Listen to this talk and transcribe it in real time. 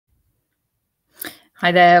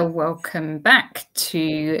Hi there, welcome back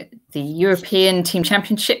to the European Team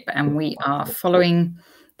Championship, and we are following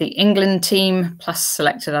the England team plus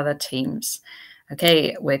selected other teams.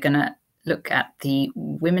 Okay, we're going to look at the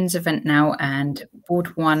women's event now and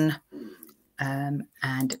board one, and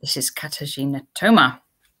this is Katarzyna Toma.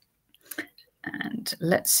 And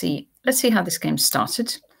let's see how this game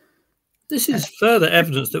started. This is further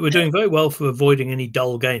evidence that we're doing very well for avoiding any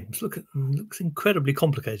dull games. Look, it looks incredibly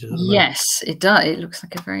complicated at the moment. Yes, it does. It looks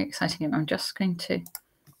like a very exciting game. I'm just going to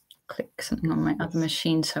click something on my other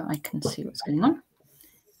machine so I can see what's going on.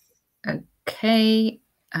 Okay.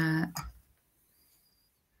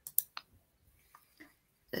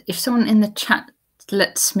 If someone in the chat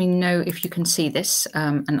lets me know if you can see this,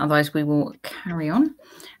 and otherwise we will carry on.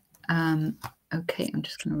 Okay, I'm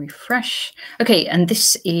just going to refresh. Okay, and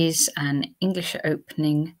this is an English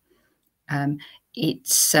opening.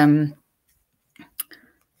 It's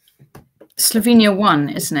Slovenia 1,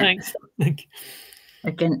 isn't it? Thanks. Thank you.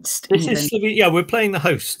 Against this England. is Slovenia. Yeah, we're playing the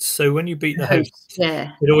hosts. So when you beat the hosts,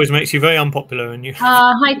 yeah, it always makes you very unpopular. And you.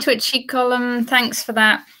 Hi, Twitchy column. Thanks for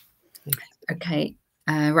that. Okay,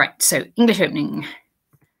 right. So English opening.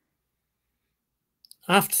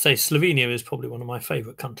 I have to say, Slovenia is probably one of my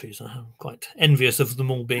favourite countries. I'm quite envious of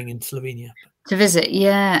them all being in Slovenia. To visit,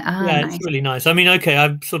 yeah. Yeah, nice. It's really nice. I mean, okay,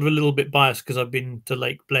 I'm sort of a little bit biased because I've been to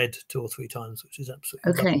Lake Bled 2 or 3 times, which is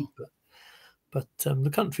absolutely lovely. But the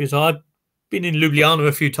countries, I've been in Ljubljana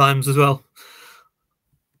a few times as well.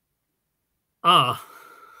 I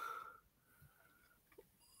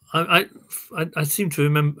seem to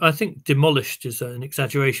remember. I think demolished is an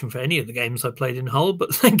exaggeration for any of the games I played in Hull,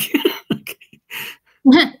 but thank you.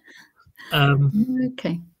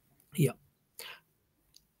 Okay. Yeah.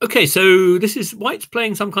 Okay, so this is White's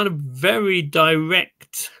playing some kind of very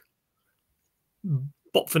direct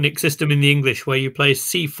Botvinnik system in the English, where you play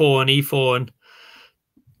c4 and e4 and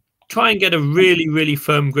try and get a really, really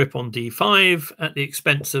firm grip on d5 at the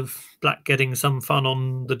expense of Black getting some fun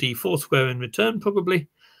on the d4 square in return, probably.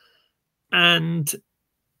 And,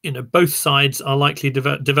 you know, both sides are likely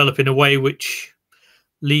to develop in a way which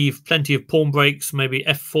leave plenty of pawn breaks, maybe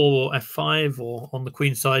f4 or f5, or on the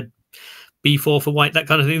queen side, b4 for White, that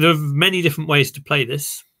kind of thing. There are many different ways to play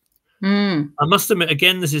this. I must admit,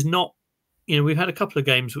 again, this is not, you know, we've had a couple of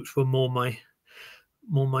games which were more my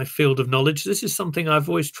field of knowledge. This is something I've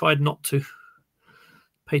always tried not to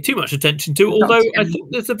pay too much attention to. Although I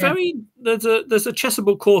think there's a there's a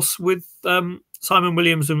chessable course with Simon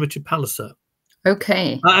Williams and Richard Palliser.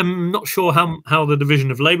 Okay. I'm not sure how the division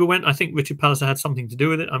of labour went. I think Richard Palliser had something to do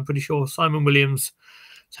with it. I'm pretty sure Simon Williams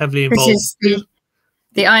is heavily involved. This is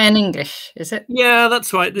the Iron English, is it? Yeah,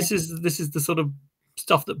 that's right. This is the sort of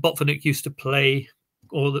stuff that Botvinnik used to play,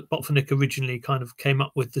 or that Botvinnik originally kind of came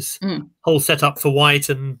up with, this whole setup for White,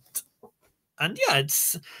 and yeah,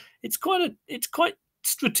 it's quite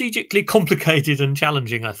strategically complicated and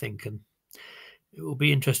challenging, I think, and it will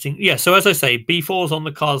be interesting. Yeah, so as I say, b4's on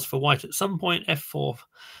the cards for White at some point, f4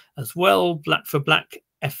 as well. Black,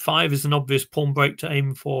 f5 is an obvious pawn break to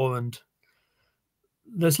aim for, and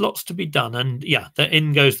there's lots to be done. And yeah,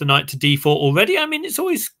 in goes the knight to d4 already. I mean, it's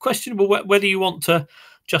always questionable whether you want to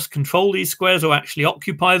just control these squares or actually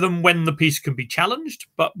occupy them when the piece can be challenged,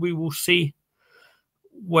 but we will see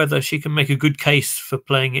whether she can make a good case for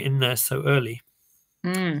playing it in there so early.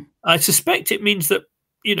 I suspect it means that,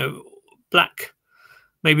 you know, Black,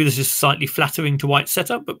 maybe this is slightly flattering to White's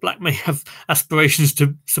setup, but Black may have aspirations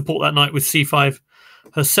to support that knight with c5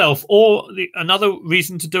 herself. Or another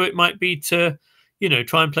reason to do it might be to, you know,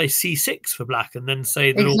 try and play c6 for Black, and then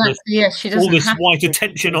say that all this White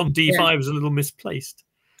attention on d5 is a little misplaced.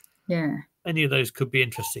 Yeah. Any of those could be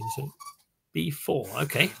interesting. So b4,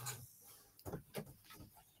 okay.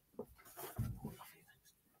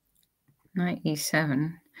 Knight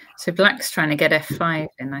e7. So Black's trying to get f5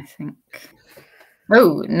 in, I think.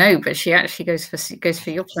 Oh no, but she actually goes for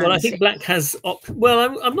your plan. Well, I think Black has.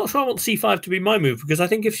 Well, I'm not sure I want c5 to be my move, because I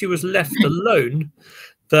think if she was left alone,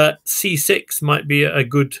 that c6 might be a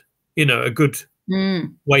good, you know, a good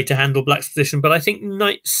way to handle Black's position. But I think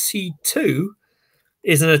knight c2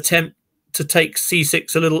 is an attempt to take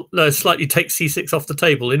c6 slightly take c6 off the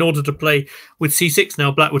table. In order to play with c6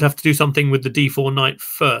 now, Black would have to do something with the d4 knight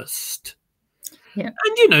first. Yeah.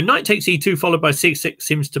 And, you know, knight takes e2 followed by c6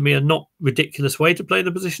 seems to me a not ridiculous way to play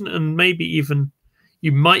the position. And maybe even,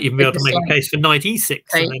 you might even be able to make a case for knight e6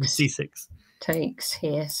 and then c6. Takes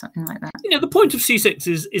here, something like that. You know, the point of c6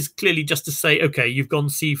 is clearly just to say, okay, you've gone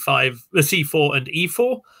c4 and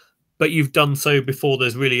e4, but you've done so before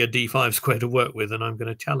there's really a d5 square to work with, and I'm going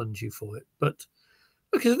to challenge you for it. But,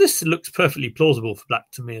 okay, so this looks perfectly plausible for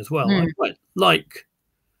Black to me as well. I quite like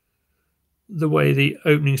the way the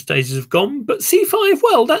opening stages have gone. But c5,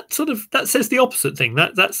 well, that says the opposite thing.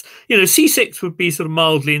 That's c6 would be sort of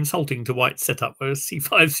mildly insulting to white's setup, whereas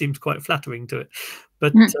c5 seems quite flattering to it.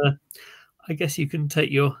 But I guess you can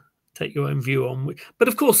take your own view on. But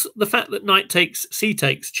of course, the fact that knight takes, c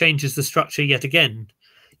takes changes the structure yet again.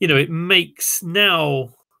 It makes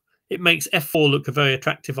f4 look a very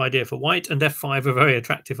attractive idea for white, and f5 a very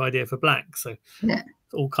attractive idea for black. So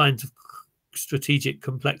all kinds of strategic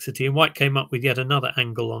complexity, and white came up with yet another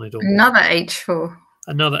angle on it all. Another h4.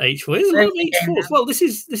 Another h4. There's a lot of h4s. Well, this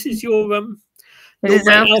is your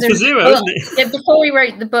Alpha Zero, isn't it? Yeah, before we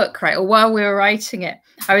wrote the book, right, or while we were writing it,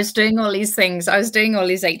 I was doing all these things. I was doing all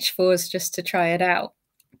these h4s just to try it out.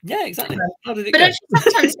 Yeah, exactly. How did it go? Actually,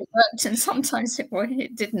 sometimes it worked and sometimes it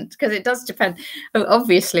didn't, because it does depend.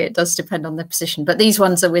 Obviously, it does depend on the position. But these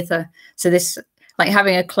ones are with this, like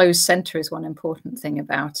having a closed center is one important thing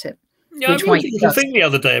about it. Yeah, I was thinking the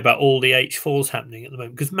other day about all the h4s happening at the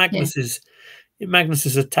moment, because Magnus's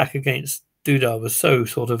attack against Duda was so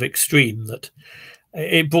sort of extreme that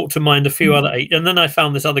it brought to mind a few other eight. And then I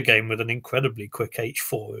found this other game with an incredibly quick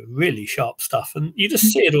h4, really sharp stuff, and you just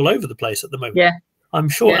see it all over the place at the moment. Yeah, I'm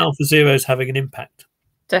sure Alpha Zero is having an impact.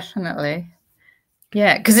 Definitely.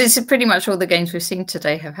 Yeah, because it's pretty much all the games we've seen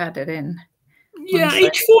today have had it in. Yeah,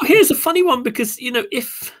 h4 here's a funny one, because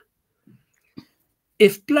if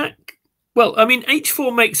black, well, I mean,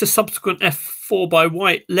 h4 makes a subsequent f4 by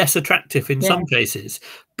white less attractive in some cases,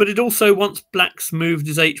 but it also, once black's moved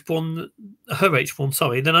his h-pawn, her h-pawn,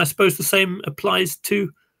 sorry, then I suppose the same applies to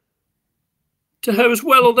her as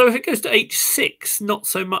well. Although if it goes to h6, not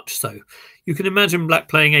so much so. You can imagine black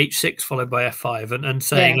playing h6 followed by f5 and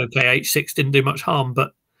saying, okay, h6 didn't do much harm,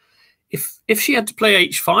 but if she had to play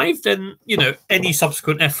h5, then any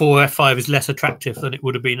subsequent f4 or f5 is less attractive than it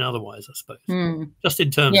would have been otherwise, I suppose. Just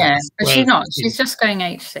in terms of but she's not. She's just going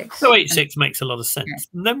h6. So h6 makes a lot of sense.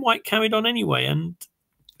 And then white carried on anyway, and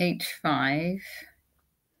h5.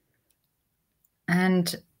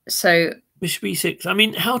 And so bishop e6. I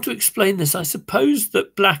mean, how to explain this? I suppose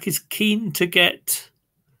that black is keen to get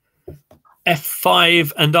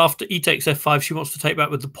f5, and after e takes f5, she wants to take back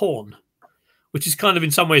with the pawn, which is kind of in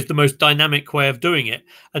some ways the most dynamic way of doing it.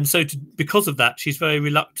 And so because of that, she's very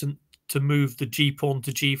reluctant to move the g pawn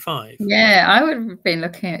to g5. Yeah, I would have been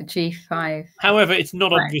looking at g5. However, it's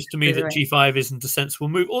not obvious to me that g5 isn't a sensible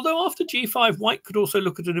move. Although after g5, white could also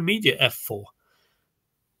look at an immediate f4.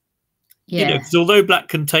 Yeah. Because although black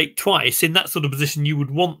can take twice, in that sort of position, you would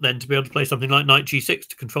want then to be able to play something like knight g6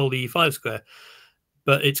 to control the e5 square.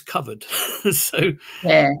 But it's covered. So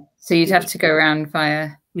you'd have to go around via...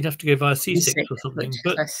 We'd have to go via c6 or something.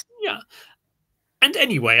 But yeah. And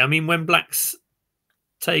anyway, I mean, when black's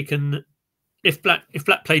taken, if black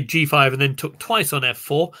played g5 and then took twice on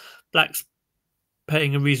f4, black's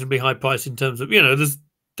paying a reasonably high price in terms of, there's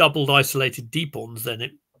doubled isolated d pawns.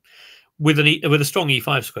 Then with a strong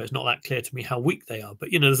e5 square, it's not that clear to me how weak they are. But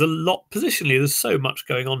there's a lot positionally. There's so much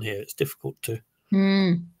going on here. It's difficult to.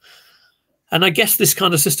 And I guess this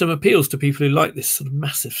kind of system appeals to people who like this sort of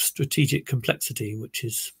massive strategic complexity, which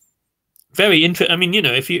is very interesting. I mean,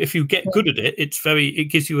 if you get good at it,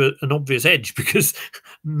 it gives you an obvious edge, because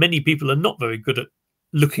many people are not very good at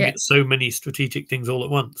looking at so many strategic things all at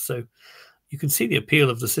once. So you can see the appeal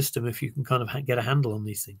of the system if you can kind of get a handle on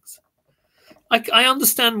these things. I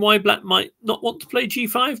understand why black might not want to play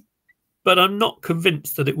g5, but I'm not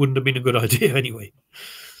convinced that it wouldn't have been a good idea anyway.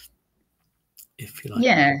 If you like.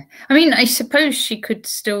 Yeah, I mean, I suppose she could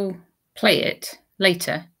still play it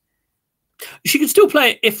later. She could still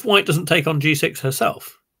play it if white doesn't take on g6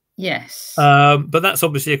 herself. Yes. But that's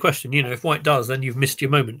obviously a question. If white does, then you've missed your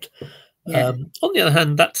moment. On the other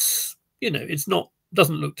hand, that's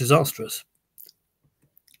doesn't look disastrous.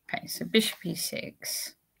 Okay, so bishop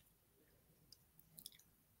e6.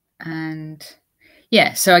 And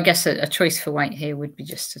so I guess a choice for white here would be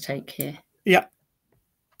just to take here. Yeah.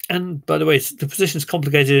 And by the way, the position's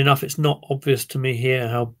complicated enough. It's not obvious to me here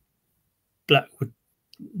how black would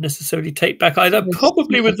necessarily take back either.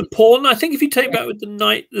 Probably with the pawn. I think if you take back with the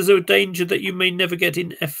knight, there's a danger that you may never get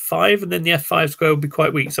in f5, and then the f5 square will be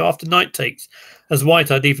quite weak. So after knight takes, as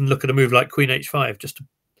white, I'd even look at a move like queen h5 just to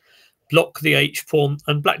block the h pawn.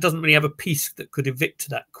 And black doesn't really have a piece that could evict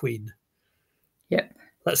that queen. Yep.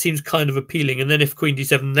 That seems kind of appealing. And then if queen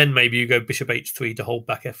d7, then maybe you go bishop h3 to hold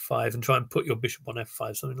back f5 and try and put your bishop on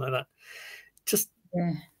f5, something like that. Just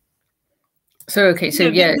So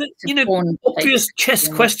obvious chess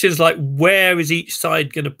questions like where is each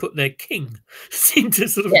side going to put their king seem to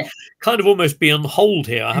sort of kind of almost be on hold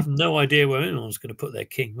here. I have no idea where anyone's going to put their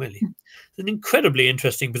king, really. It's an incredibly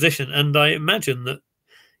interesting position, and I imagine that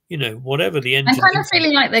you know, whatever the engine. I'm kind of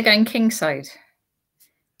feeling like they're going kingside,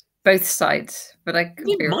 both sides, but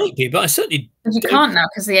it might be, but I certainly you can't now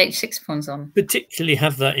because the h6 pawn's on. Particularly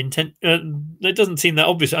have that intent. It doesn't seem that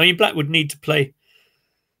obvious. I mean, Black would need to play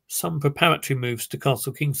some preparatory moves to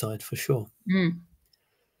castle kingside for sure.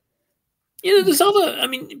 You know, there's other. I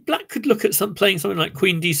mean, Black could look at playing something like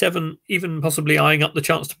Queen D7, even possibly eyeing up the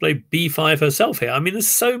chance to play B5 herself here. I mean, there's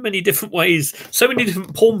so many different ways, so many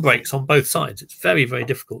different pawn breaks on both sides. It's very, very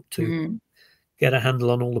difficult to get a handle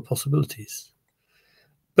on all the possibilities.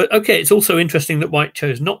 But okay, it's also interesting that White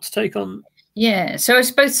chose not to take on. Yeah, so it's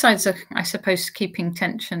both sides are, I suppose, keeping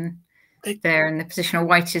tension there in the position. Or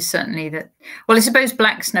White is certainly that. Well, I suppose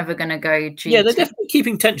Black's never going to go G2. Yeah, they're definitely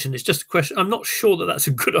keeping tension. It's just a question. I'm not sure that that's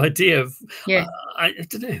a good idea. Yeah, I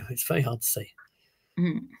don't know. It's very hard to say.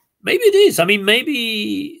 Maybe it is. I mean,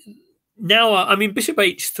 maybe now. I mean, Bishop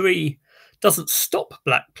H3 doesn't stop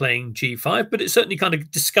Black playing G5, but it certainly kind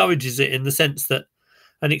of discourages it in the sense that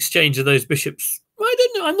an exchange of those bishops. Well, I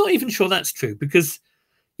don't know. I'm not even sure that's true because,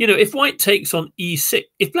 you know, if White takes on E6,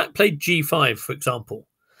 if Black played G5, for example,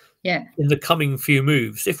 in the coming few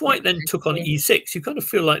moves, if White then took on E6, you kind of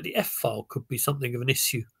feel like the F file could be something of an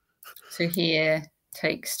issue. So here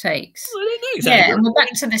takes. I don't know exactly. Yeah, and we're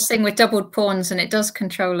back to this thing with doubled pawns, and it does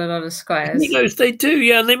control a lot of squares. Who knows? They do,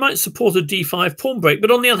 yeah, and they might support a D5 pawn break,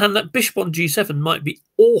 but on the other hand, that bishop on G7 might be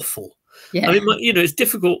awful. Yeah, I mean, you know, it's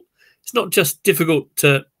difficult. It's not just difficult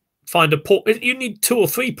to find a pawn. You need 2 or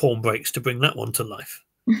 3 pawn breaks to bring that one to life.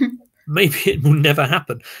 Maybe it will never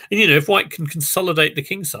happen. And, you know, if White can consolidate the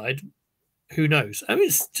king side, who knows? I mean,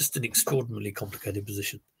 it's just an extraordinarily complicated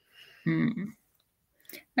position.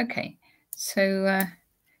 Okay, so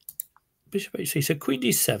Bishop H3, so Queen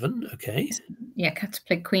D7, okay. Yeah, had to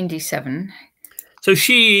play Queen D7. So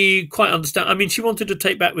she quite understand. I mean, she wanted to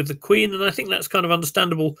take back with the Queen, and I think that's kind of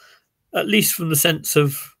understandable, at least from the sense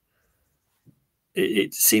of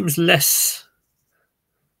it seems less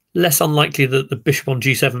unlikely that the bishop on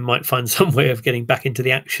G7 might find some way of getting back into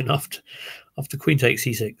the action after Queen takes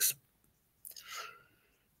E6.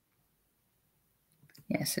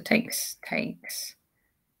 Yes, it takes.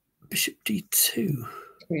 Bishop D2.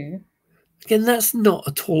 Again, that's not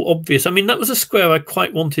at all obvious. I mean, that was a square I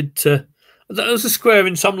quite wanted to. That was a square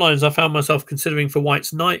in some lines I found myself considering for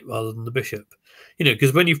White's knight rather than the bishop. You know,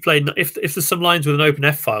 because when you've played, if there's some lines with an open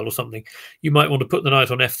F file or something, you might want to put the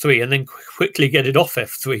knight on F3 and then quickly get it off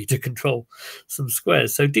F3 to control some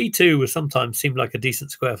squares. So D2 would sometimes seem like a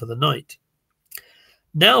decent square for the knight.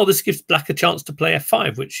 Now this gives Black a chance to play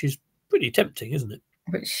F5, which is pretty tempting, isn't it?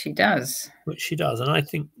 Which she does. And I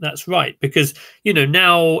think that's right because, you know,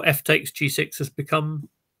 now F takes G6 has become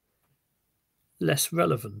less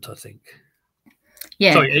relevant, I think.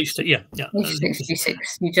 Yeah. Sorry, H6, yeah. H6,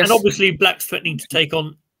 G6. And obviously Black's threatening to take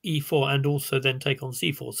on E4 and also then take on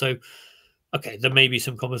C4. So, okay, there may be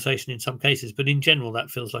some conversation in some cases, but in general, that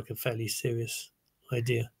feels like a fairly serious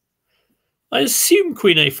idea. I assume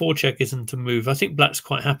Queen A4 check isn't a move. I think Black's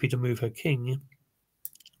quite happy to move her king. Yeah?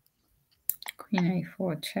 Queen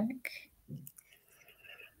A4 check.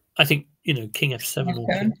 I think, you know, King F7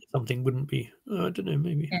 or something wouldn't be. Oh, I don't know,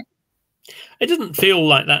 maybe. Yeah. It doesn't feel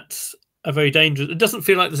like that's a very dangerous. It doesn't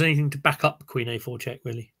feel like there's anything to back up Queen A4 check,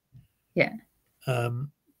 really. Yeah.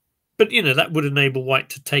 But, you know, that would enable White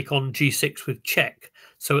to take on G6 with check.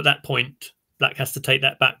 So at that point, Black has to take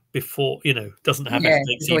that back before, you know, doesn't have to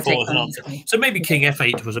take C4 as an answer. So maybe King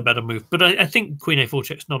F8 was a better move. But I think Queen A4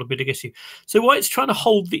 check's not a big issue. So White's trying to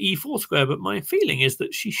hold the E4 square, but my feeling is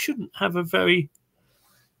that she shouldn't have a very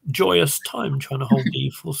joyous time trying to hold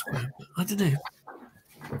the E4 square. I don't know.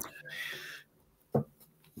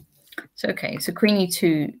 So, okay, so Queen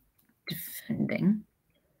E2 defending.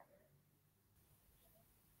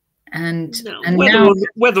 And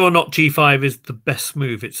whether or not G5 is the best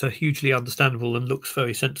move, it's a hugely understandable and looks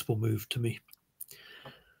very sensible move to me.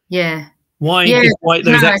 Yeah. Why give White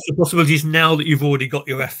those extra possibilities now that you've already got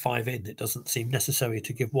your F5 in? It doesn't seem necessary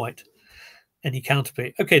to give White any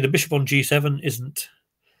counterplay. Okay, the bishop on G7 isn't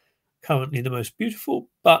currently the most beautiful,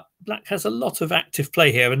 but Black has a lot of active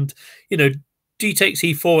play here. And, you know, D takes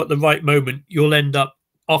E4 at the right moment, you'll end up,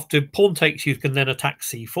 after pawn takes, you can then attack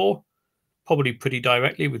C4. Probably pretty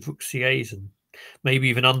directly with rook C8 and maybe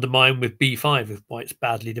even undermine with B5 if White's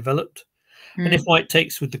badly developed. And if White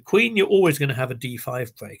takes with the queen, you're always going to have a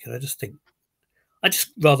D5 break. And I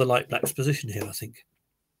just rather like Black's position here, I think.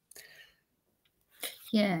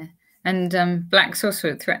 Yeah. And Black's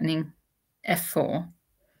also threatening F4.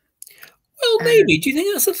 Well, maybe. Do you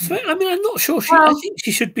think that's a threat? I mean, I'm not sure. I think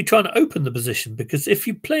she should be trying to open the position because if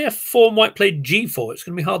you play F4 and White played G4, it's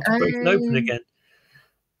going to be hard to break it open again.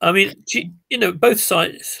 I mean, you know, both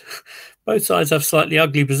sides Both sides have slightly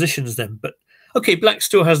ugly positions then. But, okay, black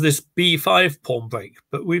still has this b5 pawn break.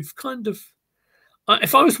 But we've kind of...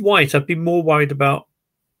 if I was white, I'd be more worried about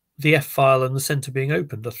the f-file and the centre being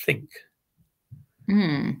opened, I think. I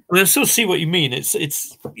mean, I still see what you mean. It's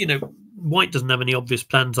you know, white doesn't have any obvious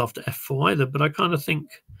plans after f4 either, but I kind of think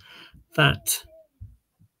that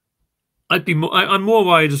I'm more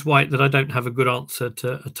worried as white that I don't have a good answer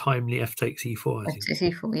to a timely f takes e4. I think. F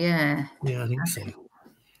takes e4, yeah. Yeah, I think so.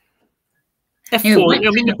 f4.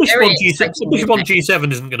 I mean, the bishop on g7. The bishop on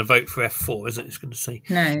g7 isn't going to vote for f4, is it? It's going to say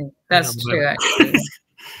no. That's true. Actually,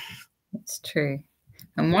 it's true.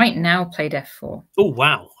 And white now played f4. Oh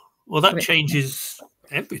wow! Well, that changes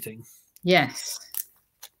everything. Yes.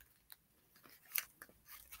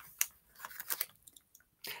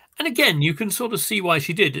 And again, you can sort of see why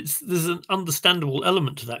she did. There's an understandable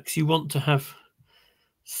element to that because you want to have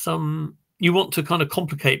you want to kind of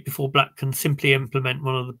complicate before black can simply implement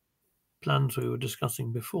one of the plans we were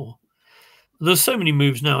discussing before. There's so many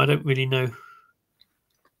moves now, I don't really know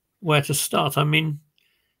where to start. I mean,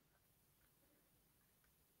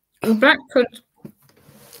 well, black could...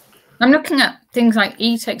 I'm looking at things like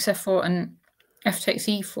e takes f4 and f takes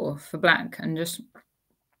e4 for black and just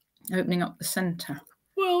opening up the centre.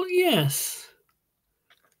 Well, yes.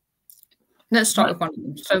 Let's start with one of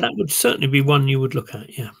them. So that would certainly be one you would look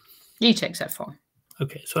at, yeah. E takes f4.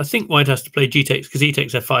 Okay, so I think white has to play g takes because e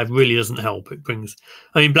takes f5 really doesn't help. It brings...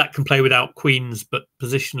 I mean, black can play without queens, but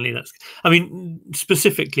positionally that's... I mean,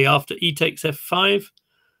 specifically after e takes f5,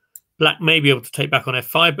 black may be able to take back on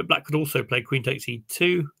f5, but black could also play queen takes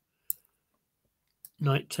e2.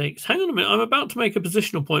 Knight takes... Hang on a minute, I'm about to make a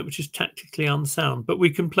positional point which is tactically unsound, but we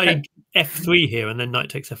can play f3 here and then knight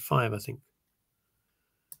takes f5, I think.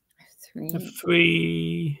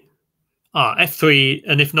 F3... Ah, f3,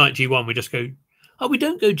 and if knight g1, we just go... Oh, we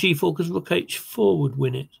don't go g4 because rook h4 would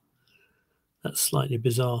win it. That's slightly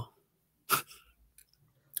bizarre.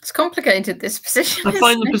 It's complicated, this position. I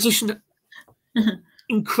find the position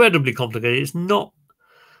incredibly complicated. It's not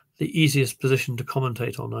the easiest position to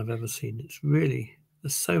commentate on I've ever seen. It's really...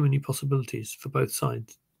 There's so many possibilities for both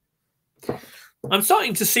sides. I'm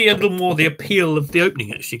starting to see a little more the appeal of the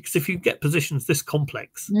opening, actually, because if you get positions this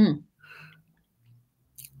complex,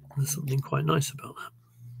 there's something quite nice about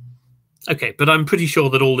that. Okay, but I'm pretty sure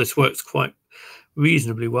that all this works quite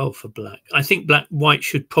reasonably well for black. I think white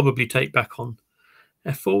should probably take back on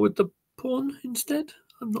f4 with the pawn instead.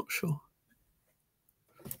 I'm not sure.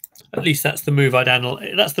 At least that's the move I'd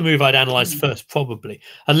analyze. That's the move I'd analyze first, probably.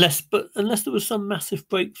 Unless there was some massive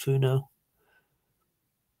breakthrough now.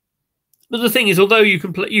 But the thing is, although you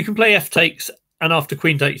can play f takes and after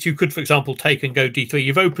queen takes, you could, for example, take and go d3.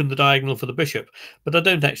 You've opened the diagonal for the bishop, but I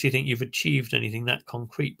don't actually think you've achieved anything that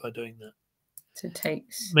concrete by doing that. So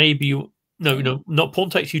takes. Maybe you... No, not pawn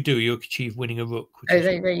takes. You do. You achieve winning a rook. Which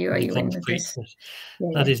there you are. You win with this.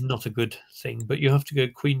 That is not a good thing. But you have to go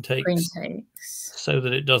queen takes. Queen takes. So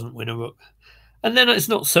that it doesn't win a rook. And then it's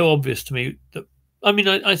not so obvious to me that... I mean,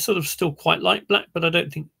 I sort of still quite like black, but I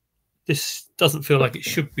don't think this doesn't feel like it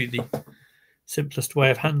should be the simplest way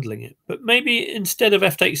of handling it. But maybe instead of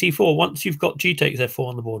f takes e4, once you've got g takes f4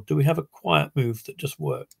 on the board, do we have a quiet move that just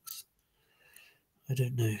works? I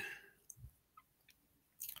don't know.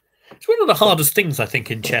 It's one of the hardest things, I think,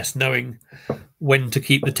 in chess, knowing when to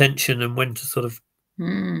keep the tension and when to sort of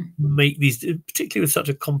make these, particularly with such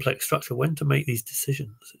a complex structure, when to make these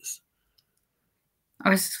decisions. I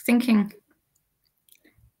was thinking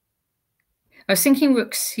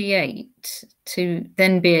rook c8 to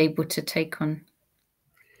then be able to take on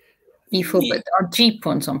e4, but our g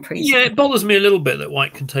pawn's on pre. Yeah, it bothers me a little bit that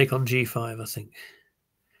white can take on g5, I think.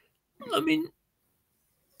 I mean,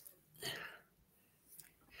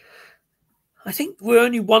 I think we're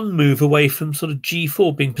only one move away from sort of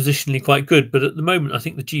g4 being positionally quite good, but at the moment I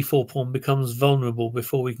think the g4 pawn becomes vulnerable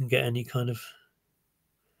before we can get any kind of...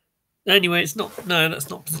 Anyway, it's not... No,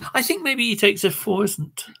 that's not... I think maybe e takes f4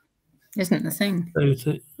 Isn't the thing. I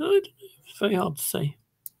don't know. It's very hard to say.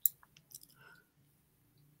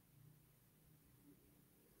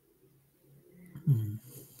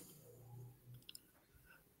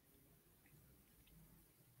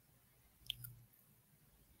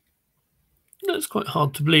 That's quite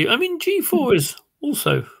hard to believe. I mean, g4 is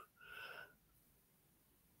also...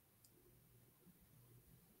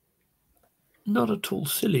 not at all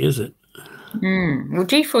silly, is it? Well,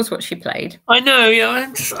 g4 is what she played. I know,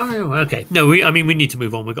 yeah. Okay. No, we need to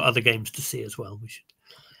move on. We've got other games to see as well. We should.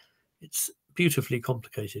 It's beautifully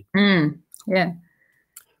complicated. Yeah.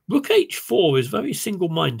 Rook h4 is very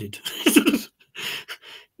single-minded. It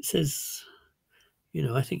says You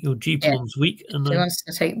know, I think your G pawn's weak, and he wants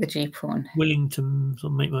to take the G pawn. Willing to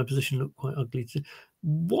sort of make my position look quite ugly.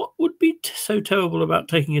 What would be so terrible about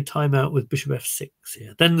taking a timeout with bishop f6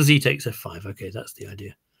 here? Then the Z takes f5. Okay, that's the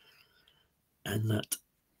idea, and that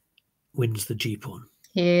wins the G pawn.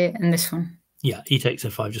 Here and this one. Yeah, e takes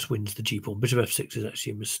f5 just wins the G pawn. Bishop f6 is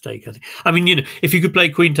actually a mistake, I think. I mean, you know, if you could play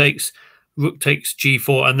queen takes, rook takes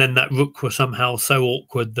g4, and then that rook were somehow so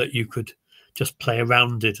awkward that you could just play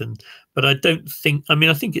around it. But I don't think, I mean,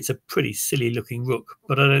 I think it's a pretty silly looking rook,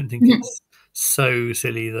 but I don't think it's so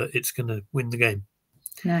silly that it's going to win the game.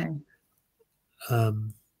 No. I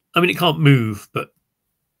mean, it can't move, but,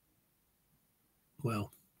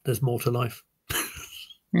 well, there's more to life.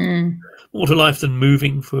 More to life than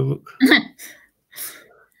moving for a rook.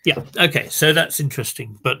 Yeah, okay, so that's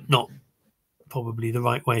interesting, but not probably the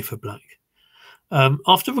right way for black.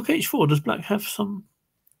 After rook h4, does black have some...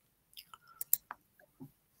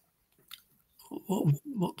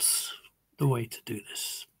 What's the way to do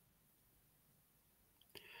this?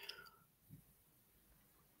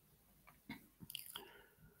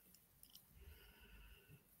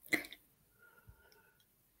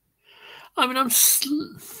 I mean,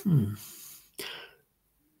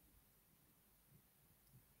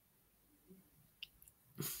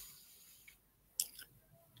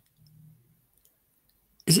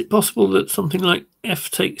 Is it possible that something like f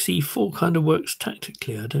takes e4 kind of works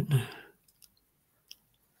tactically? I don't know.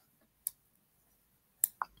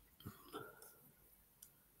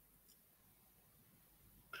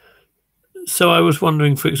 So I was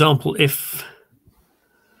wondering, for example, if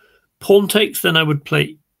pawn takes, then I would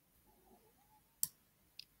play...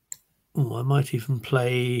 Oh, I might even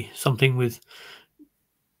play something with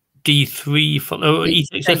d3, follow e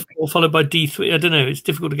takes f4 followed by d3. I don't know. It's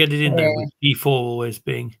difficult to get it in there with d4 always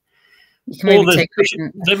being... Or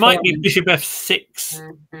there might be bishop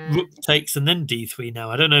f6, rook takes, and then d3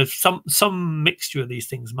 now. I don't know. Some mixture of these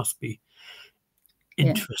things must be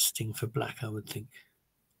interesting for black, I would think.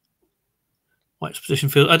 White's position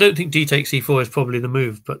feels... I don't think d takes e4 is probably the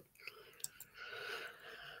move, but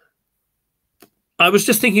I was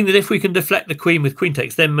just thinking that if we can deflect the queen with queen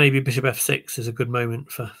takes, then maybe bishop f6 is a good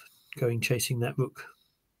moment for going chasing that rook.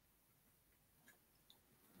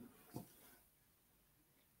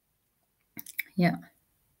 Yeah.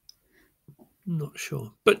 Not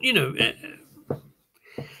sure. But, you know,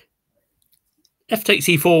 f takes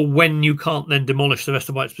e4 when you can't then demolish the rest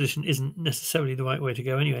of white's position isn't necessarily the right way to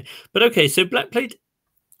go anyway. But okay, so black played...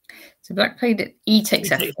 So black played e takes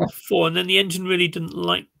f4, and then the engine really didn't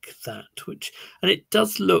like that, and it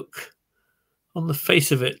does look on the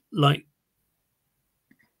face of it like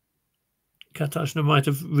Natasha might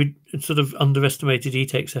have sort of underestimated e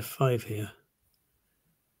takes f5 here.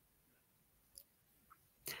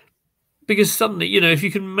 Because suddenly, you know, if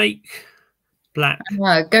you can make black...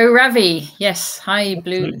 go Ravi. Yes. Hi,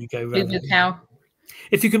 blue cow.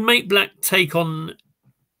 If you can make black take on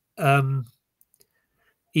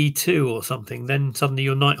e2 or something, then suddenly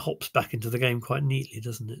your knight hops back into the game quite neatly,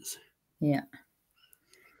 doesn't it? Yeah.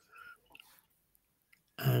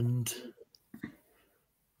 And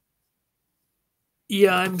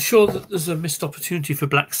yeah, I'm sure that there's a missed opportunity for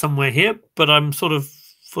black somewhere here, but I'm sort of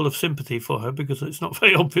full of sympathy for her because it's not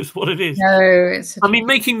very obvious what it is. No, I mean,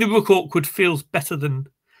 making the rook awkward feels better than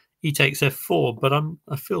e takes f4, but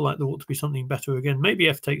I feel like there ought to be something better again. Maybe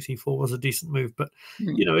f takes e4 was a decent move, but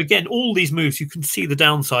you know, again, all these moves, you can see the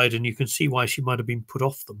downside and you can see why she might have been put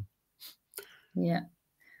off them. Yeah.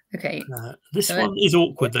 Okay. This one is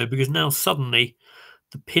awkward though, because now suddenly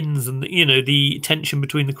the pins and the tension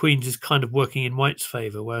between the queens is kind of working in white's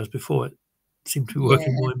favor, whereas before it seemed to be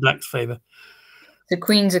working more in black's favor. The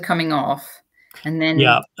queens are coming off. And then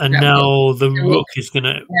and now the rook is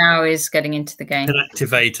getting into the game. Can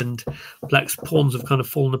activate, and black's pawns have kind of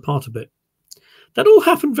fallen apart a bit. That all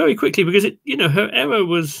happened very quickly because her error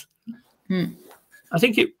was. I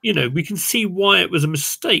think we can see why it was a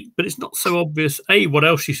mistake, but it's not so obvious. What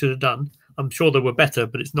else she should have done? I'm sure there were better,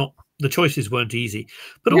 but it's not. The choices weren't easy.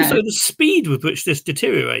 But also the speed with which this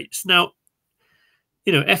deteriorates. Now,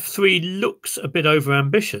 f3 looks a bit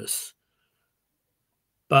overambitious,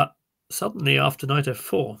 but suddenly after knight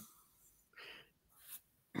f4,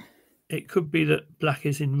 it could be that black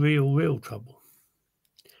is in real trouble.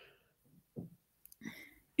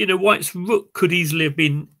 White's rook could easily have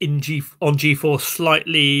been on g4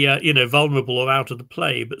 slightly, vulnerable or out of the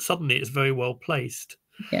play, but suddenly it's very well placed.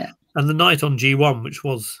 Yeah. And the knight on g1, which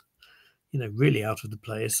was, really out of the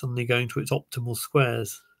play, is suddenly going to its optimal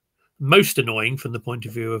squares. Most annoying from the point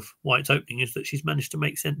of view of White's opening is that she's managed to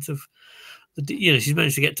make sense of she's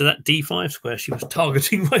managed to get to that d5 square she was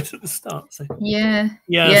targeting right at the start. So yeah.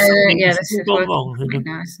 This has gone wrong,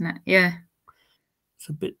 now, isn't it? Yeah. It's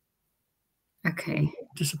a bit okay.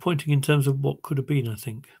 Disappointing in terms of what could have been, I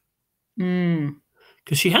think.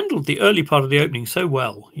 Because she handled the early part of the opening so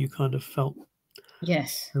well, you kind of felt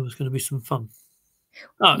yes there was going to be some fun.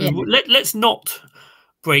 Let's not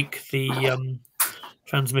break the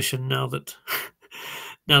transmission now that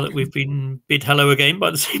we've been bid hello again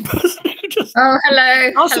by the same person who just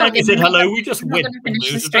hello. Last time we said hello, we just went.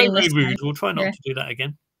 Very rude. We'll try not to do that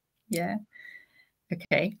again. Yeah.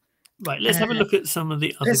 Okay. Right. Let's have a look at some of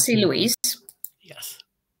the other. Let's see Louise. Yes.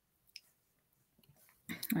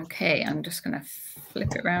 Okay, I'm just going to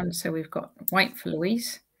flip it around so we've got white for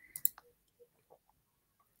Louise.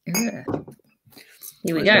 Here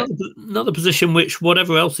we go. Another position which,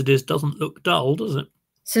 whatever else it is, doesn't look dull, does it?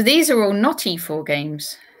 So these are all not E4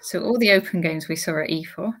 games. So all the open games we saw are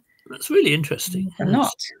E4. That's really interesting. They're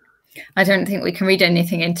not. I don't think we can read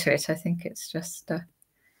anything into it. I think it's just the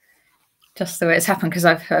way it's happened, because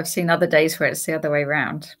I've seen other days where it's the other way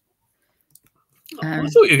around. I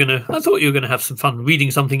thought you were gonna have some fun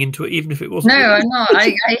reading something into it, even if it wasn't. No, I'm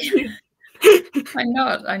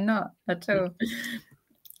not. I'm not at all.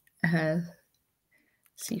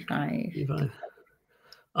 C5.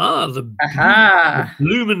 The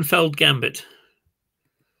Blumenfeld Gambit.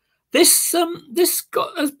 This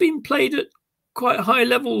has been played at quite high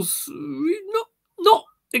levels, not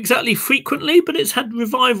exactly frequently, but it's had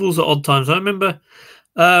revivals at odd times. I remember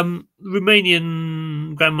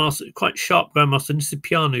Romanian grandmaster, quite sharp grandmaster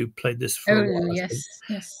Nisipianu, played this for a while. Yes.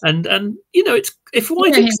 And it's if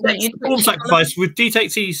white accepts the pawn sacrifice with d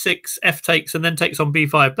takes e6, f takes, and then takes on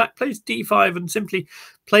b5, black plays d5 and simply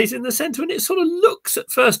plays in the center, and it sort of looks at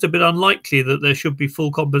first a bit unlikely that there should be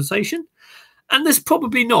full compensation, and there's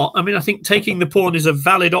probably not. I mean, I think taking the pawn is a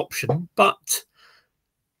valid option, but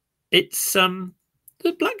it's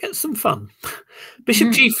the black gets some fun. Bishop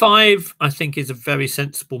g5, I think, is a very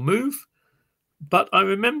sensible move. But I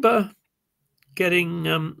remember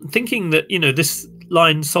getting thinking that this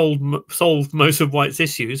line solved most of white's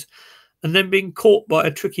issues, and then being caught by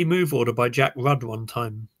a tricky move order by Jack Rudd one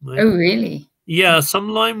time. Right? Oh, really? Yeah, some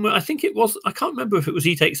line where I think it was, I can't remember if it was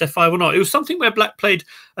e takes f5 or not. It was something where black played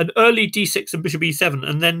an early d6 and bishop e7,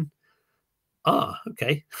 and then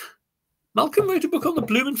okay. Malcolm wrote a book on the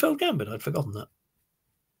Blumenfeld Gambit. I'd forgotten that.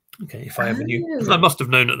 Okay, if I ever knew. I must have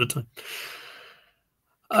known at the time.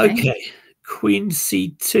 Okay, Queen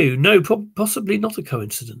c2. No, possibly not a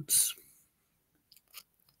coincidence.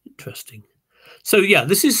 Interesting. So yeah,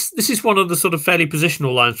 this is one of the sort of fairly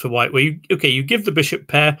positional lines for white, where you give the bishop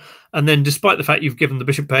pair, and then despite the fact you've given the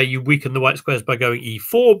bishop pair, you weaken the white squares by going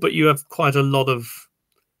e4, but you have quite a lot of,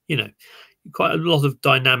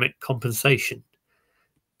 dynamic compensation.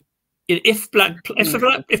 If black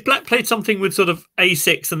played something with sort of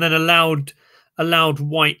a6 and then allowed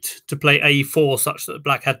white to play a4 such that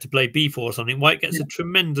black had to play b4 or something, white gets a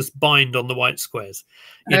tremendous bind on the white squares.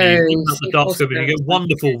 You the dark square, you get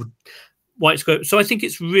wonderful white square. So I think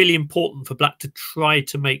it's really important for black to try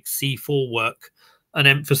to make c4 work and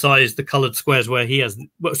emphasize the colored squares where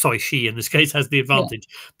she in this case has the advantage,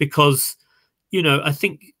 because I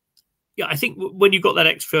think when you got that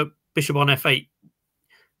extra bishop on f8,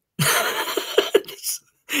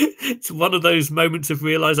 it's one of those moments of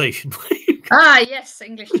realization. Yes,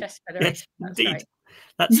 English Chess Federation. Yes, indeed. Right.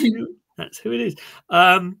 That's who it is.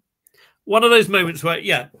 One of those moments where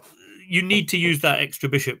you need to use that extra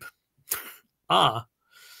bishop.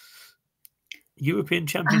 European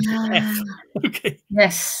Championship F. Okay.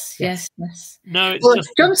 Yes. No, it's just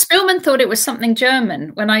John Spielman thought it was something German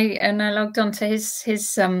when I logged onto his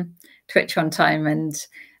Twitch one time,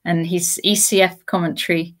 and his ECF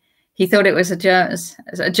commentary. He thought it was a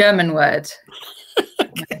German word.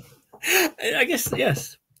 Okay. I guess,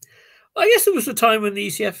 yes. I guess there was a time when the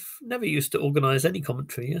ECF never used to organise any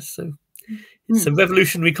commentary, yes, so it's a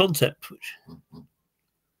revolutionary concept.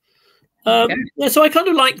 So I kind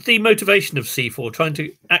of like the motivation of c4, trying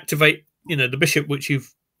to activate, the bishop, which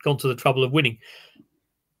you've gone to the trouble of winning.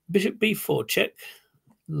 Bishop b4, check.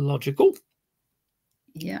 Logical.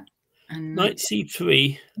 Yeah. And knight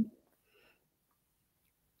c3.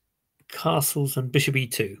 Castles and bishop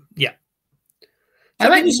e2. Yeah. So I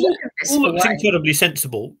like this all looks incredibly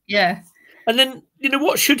sensible. Yeah. And then,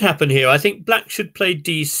 what should happen here? I think black should play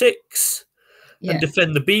d6 and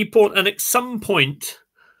defend the b pawn. And at some point,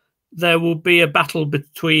 there will be a battle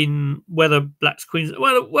between whether black's queens.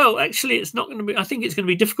 Well, actually, it's not going to be. I think it's going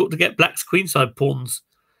to be difficult to get black's queenside pawns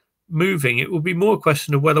moving. It will be more a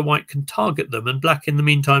question of whether white can target them, and black, in the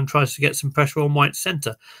meantime, tries to get some pressure on white's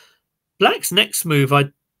center. Black's next move, I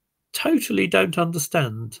totally don't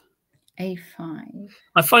understand. A5.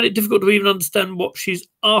 I find it difficult to even understand what she's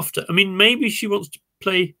after. I mean, maybe she wants to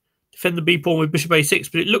defend the b pawn with bishop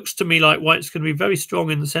a6, but it looks to me like white's going to be very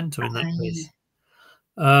strong in the center in that case.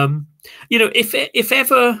 You know, if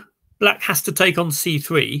ever black has to take on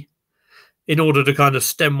c3 in order to kind of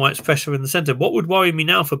stem white's pressure in the center, what would worry me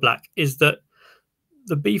now for black is that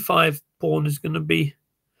the b5 pawn is going to be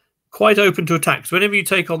quite open to attack. So whenever you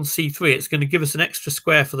take on c3, it's going to give us an extra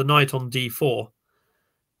square for the knight on d4.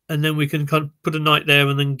 And then we can kind of put a knight there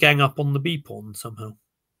and then gang up on the b pawn somehow.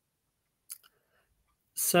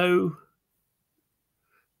 So,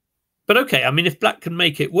 but okay, I mean, if black can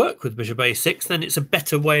make it work with bishop a6, then it's a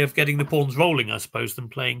better way of getting the pawns rolling, I suppose, than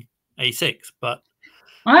playing a6. But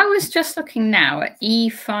I was just looking now at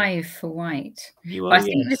e5 for white. I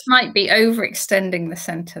think this might be overextending the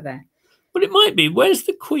center there. Well, it might be. Where's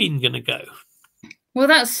the queen going to go? Well,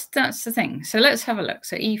 that's the thing. So let's have a look.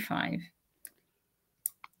 So e5.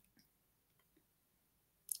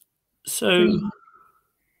 So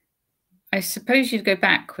I suppose you'd go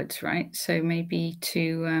backwards, right? So maybe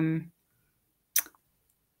to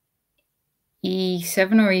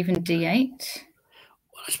e7 or even d8.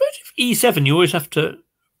 Well, I suppose if e7, you always have to.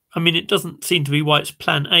 I mean, it doesn't seem to be white's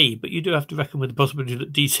plan A, but you do have to reckon with the possibility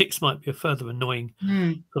that d6 might be a further annoying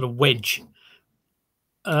sort of wedge.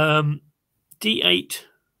 D8,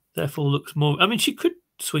 therefore, looks more. I mean, she could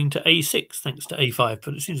swing to a6 thanks to a5,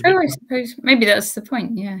 but it seems a bit. I suppose maybe that's the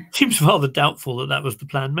point. Yeah, seems rather doubtful that that was the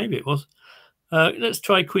plan. Maybe it was. Let's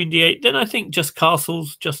try queen d8. Then I think just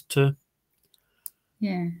castles, just to.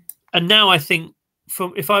 Yeah. And now I think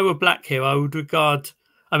if I were black here, I would regard.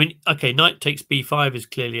 I mean, okay, knight takes b5 is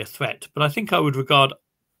clearly a threat, but I think I would regard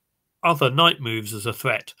other knight moves as a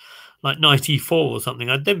threat, like knight e4 or something.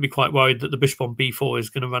 I'd then be quite worried that the bishop on b4 is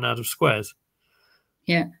going to run out of squares.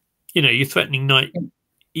 Yeah. You know, you're threatening knight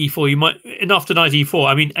e4. You might, and after knight e4,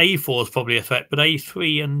 I mean, a4 is probably a threat, but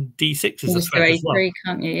a3 and d6 is a threat as well. A3,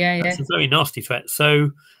 can't you? Yeah, That's a very nasty threat. So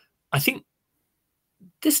I think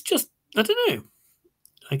this just, I don't know.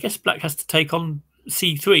 I guess black has to take on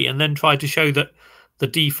c3 and then try to show that the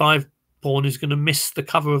d5 pawn is going to miss the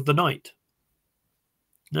cover of the knight.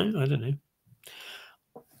 No, I don't know.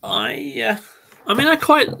 I mean, I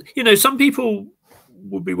quite, you know, some people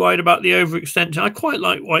would be worried about the overextension. I quite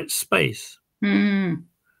like white's space. And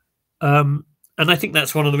I think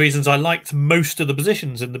that's one of the reasons I liked most of the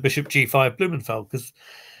positions in the bishop g5 Blumenfeld, because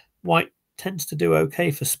white tends to do okay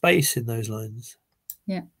for space in those lines.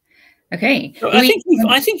 Yeah. Okay. So I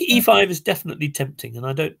think e5 is definitely tempting, and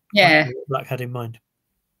I don't know what black had in mind.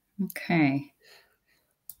 Okay.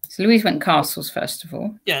 So Louise went castles first of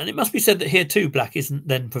all. Yeah, and it must be said that here too, black isn't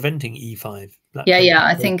then preventing e5. Black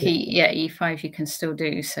I think e5 you can still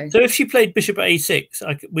do. So if she played bishop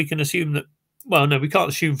a6, we can assume that. Well, no, we can't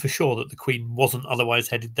assume for sure that the queen wasn't otherwise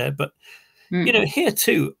headed there. But you know, here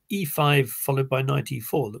too, e5 followed by knight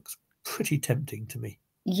e4 looks pretty tempting to me.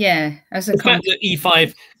 Yeah, as a the fact that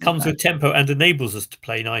e5 comes with tempo and enables us to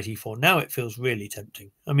play knight e4, now it feels really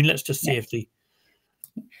tempting. I mean, let's just see if the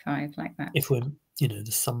e5 like that. If we're, you know,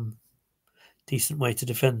 there's some decent way to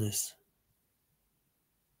defend this.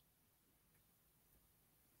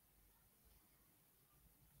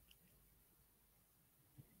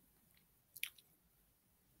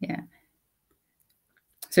 Yeah.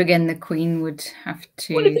 So again, the queen would have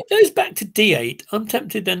to. Well, if it goes back to d8, I'm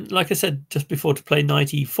tempted then, like I said just before, to play knight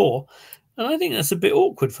e4, and I think that's a bit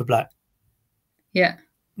awkward for black. Yeah.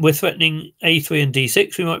 We're threatening a3 and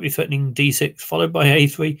d6. We might be threatening d6 followed by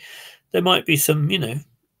a3. There might be some, you know,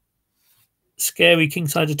 scary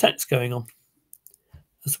kingside attacks going on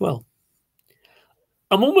as well.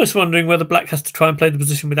 I'm almost wondering whether black has to try and play the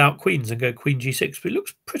position without queens and go queen g6, but it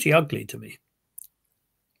looks pretty ugly to me.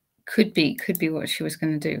 Could be what she was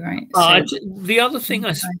going to do, right? The other thing,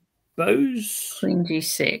 I suppose, queen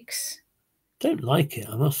g6. Don't like it,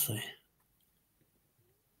 I must say.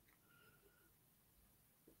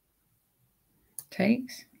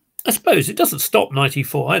 Takes. I suppose it doesn't stop knight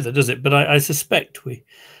e4 either, does it? But I suspect we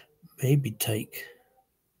maybe take.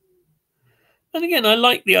 And again, I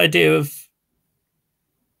like the idea of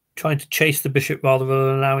trying to chase the bishop rather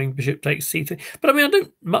than allowing bishop takes c3. But I mean, I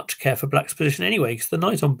don't much care for black's position anyway, because the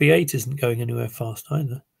knight on b8 isn't going anywhere fast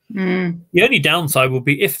either. The only downside will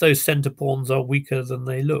be if those centre pawns are weaker than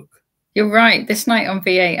they look. You're right. This knight on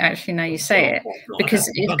b8, actually, now you say it,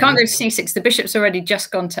 because it can't go to c6. The bishop's already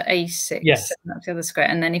just gone to a6. Yes. So that's the other square.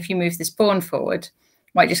 And then if you move this pawn forward,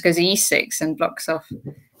 white just goes e6 and blocks off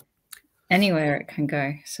anywhere it can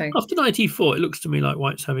go. So after knight e4, it looks to me like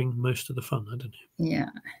white's having most of the fun. I don't know. Yeah.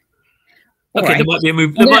 Okay, there might be a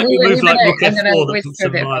move. There might be a move like rook f4 that looks a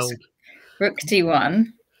mild. Rook d1.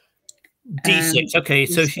 D6. Okay,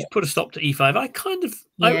 so she's put a stop to E5. I kind of,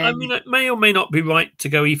 I mean, I may or may not be right to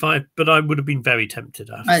go E5, but I would have been very tempted.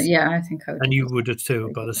 Yeah, I think I would. And you would have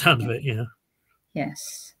too, by the sound of it, yeah.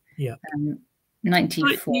 Yes. Yeah. Knight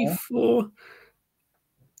E4.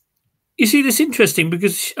 You see, this interesting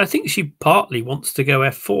because I think she partly wants to go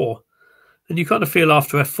F4. And you kind of feel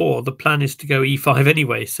after F4, the plan is to go E5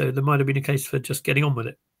 anyway. So there might have been a case for just getting on with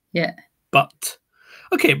it. Yeah. But,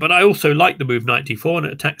 okay, but I also like the move Knight D4 and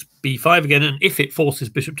it attacks B5 again. And if it forces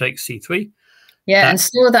bishop takes C3. Yeah, and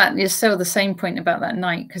still you're still the same point about that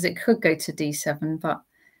knight because it could go to D7, but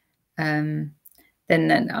then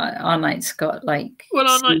our knight's got like... Well,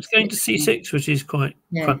 our knight's going to C6, which is quite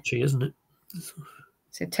crunchy, isn't it?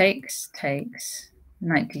 So takes,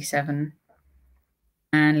 knight D7.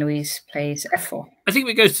 And Louise plays F4. I think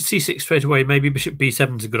if it goes to C6 straight away, maybe bishop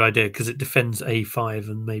B7 is a good idea because it defends A5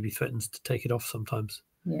 and maybe threatens to take it off sometimes.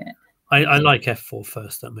 Yeah. I like F4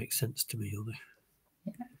 first. That makes sense to me.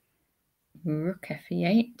 Yeah. Rook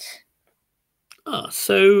F8.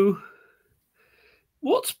 So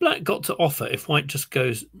what's black got to offer if white just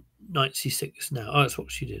goes knight C6 now? Oh, that's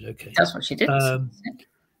what she did. Okay. That's what she did. Knight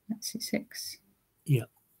C6. Yeah.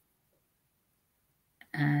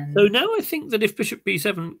 And so now I think that if bishop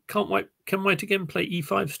B7, can white again play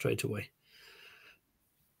E5 straight away?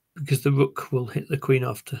 Because the rook will hit the queen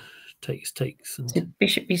after takes. And so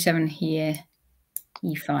bishop B7 here,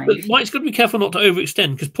 E5. But white's got to be careful not to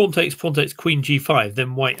overextend because pawn takes, queen G5.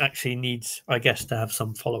 Then white actually needs, I guess, to have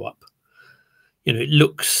some follow-up. You know, it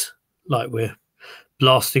looks like we're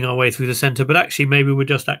blasting our way through the center, but actually maybe we're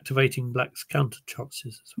just activating black's counter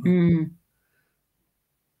chances as well.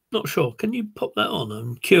 Not sure. Can you pop that on?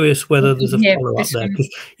 I'm curious whether there's a follow-up there because,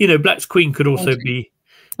 you know, black's queen could also be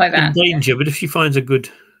like that, in danger, but if she finds a good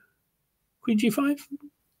queen G5?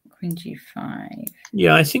 Queen G5.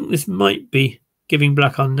 Yeah, I think this might be giving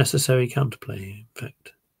black unnecessary counterplay, in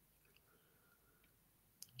fact.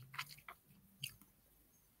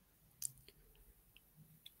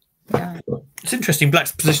 Yeah. It's interesting.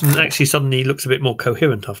 Black's position actually suddenly looks a bit more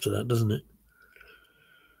coherent after that, doesn't it?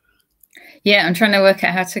 Yeah, I'm trying to work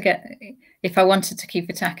out how to get, if I wanted to keep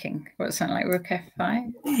attacking, what's something like rook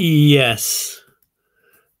F5? Yes,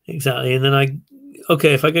 exactly. And then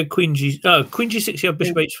if I go queen G6, you have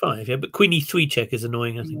bishop H5, yeah, but queen E3 check is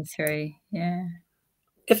annoying, I think. E3, yeah.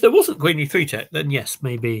 If there wasn't queen E3 check, then yes,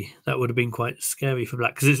 maybe that would have been quite scary for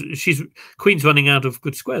black because queen's running out of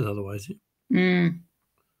good squares otherwise.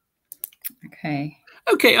 Okay.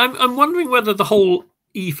 Okay, I'm wondering whether the whole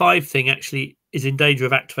E5 thing actually is in danger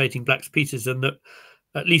of activating black's pieces, and that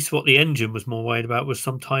at least what the engine was more worried about was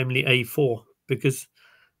some timely A4 because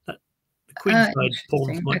the queen side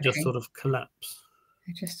pawns might just sort of collapse.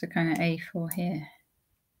 Just a kind of A4 here.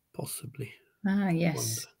 Possibly. Ah,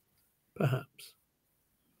 yes. Perhaps.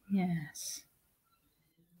 Yes.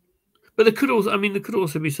 But there could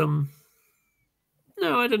also be some.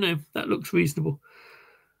 No, I don't know. That looks reasonable.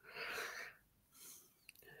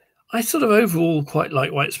 I sort of overall quite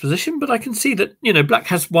like white's position, but I can see that, you know, black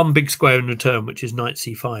has one big square in return, which is knight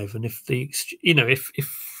C5. And if if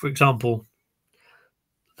for example,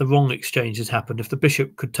 the wrong exchange has happened, if the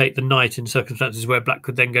bishop could take the knight in circumstances where black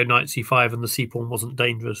could then go knight C5 and the C pawn wasn't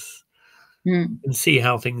dangerous, and see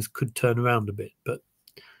how things could turn around a bit. But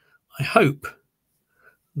I hope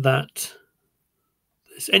that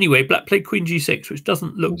anyway, black played queen G6, which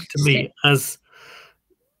doesn't look to me as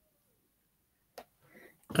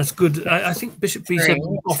good. I think bishop B7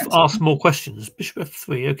 asks more questions. Bishop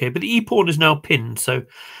F3, okay, but the E pawn is now pinned, so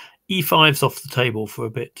E5's off the table for a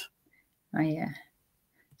bit. Oh yeah,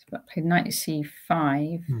 so black played knight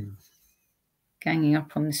C5, ganging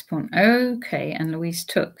up on this pawn. Okay, and Louise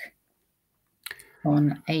took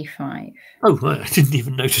on A5. Oh, right. I didn't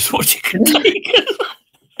even notice what she could take.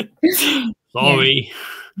 Sorry.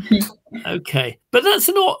 Okay, but that's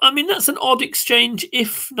an odd exchange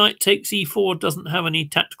if knight takes E4 doesn't have any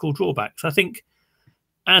tactical drawbacks. I think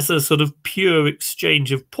as a sort of pure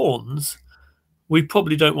exchange of pawns, we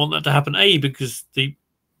probably don't want that to happen, A, because the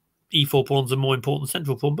E4 pawns are more important than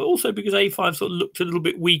central pawn, but also because A5 sort of looked a little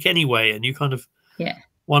bit weak anyway, and you kind of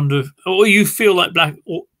wonder or you feel like black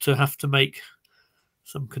ought to have to make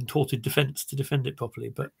some contorted defense to defend it properly.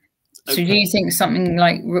 But so do you think something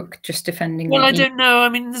like rook just defending? Well, I don't know. I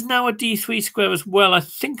mean, there's now a D3 square as well. I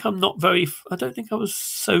think I don't think I was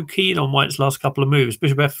so keen on white's last couple of moves.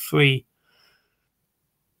 Bishop F3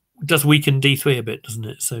 does weaken D3 a bit, doesn't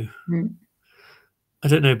it? So I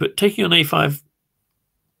don't know. But taking on A5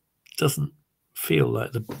 doesn't feel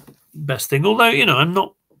like the best thing. Although, you know, I'm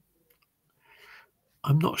not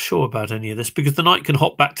sure about any of this because the knight can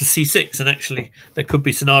hop back to C6, and actually there could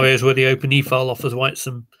be scenarios where the open E file offers white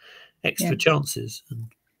some extra chances.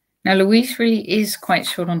 And now Louise really is quite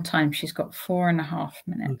short on time. She's got 4.5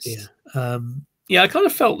 minutes. Yeah, I kind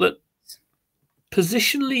of felt that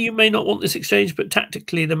positionally you may not want this exchange, but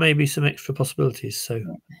tactically there may be some extra possibilities. So,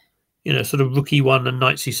 sort of rook e1 and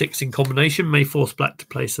knight c6 in combination may force black to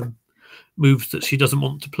play some moves that she doesn't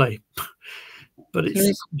want to play. But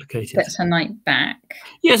it's complicated. Gets her knight back.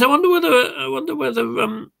 Yes, I wonder whether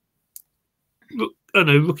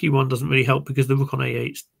rook e1 doesn't really help because the rook on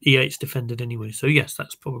e8's defended anyway. So yes,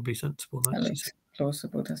 that's probably sensible. That looks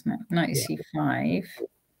plausible, doesn't it? Knight c5.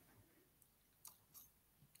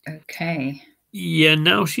 Okay. Yeah,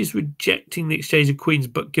 now she's rejecting the exchange of queens,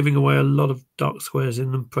 but giving away a lot of dark squares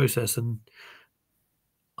in the process. And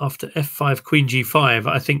after f5, queen g5,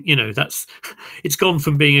 I think, that's it's gone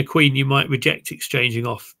from being a queen you might reject exchanging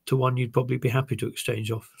off to one you'd probably be happy to exchange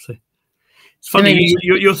off. So it's funny,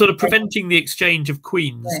 you're sort of preventing the exchange of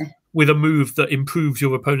queens with a move that improves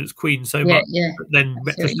your opponent's queen so much, but then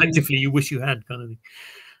retrospectively you wish you had, kind of thing.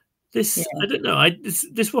 This, I don't know,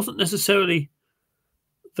 this wasn't necessarily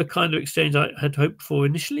the kind of exchange I had hoped for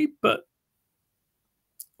initially, but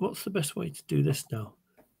what's the best way to do this now?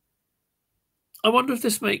 I wonder if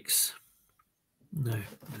this makes... No,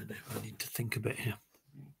 I need to think a bit here.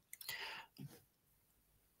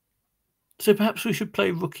 So perhaps we should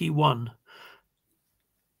play rook e1.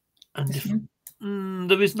 And if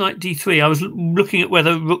there is knight d3, I was looking at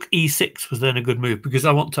whether rook e6 was then a good move, because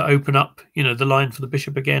I want to open up, the line for the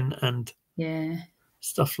bishop again and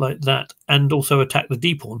stuff like that, and also attack the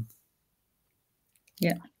d pawn.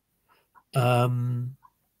 Yeah.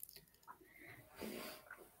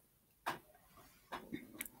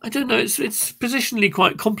 I don't know. It's positionally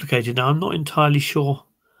quite complicated now. I'm not entirely sure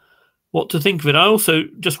what to think of it. I also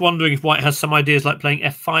just wondering if white has some ideas like playing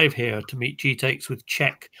f5 here to meet g takes with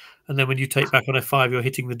check, and then when you take back on f5, you're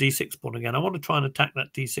hitting the d6 pawn again. I want to try and attack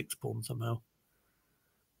that d6 pawn somehow.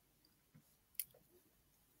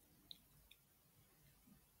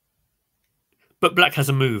 But black has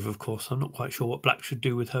a move, of course. I'm not quite sure what black should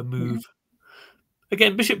do with her move.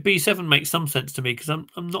 Again, bishop b7 makes some sense to me because I'm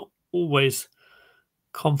not always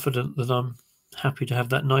confident that I'm happy to have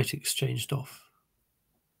that knight exchanged off.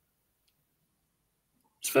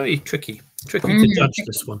 It's very tricky to judge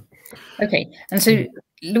this one. Okay, and so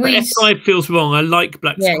Louise, f5 feels wrong. I like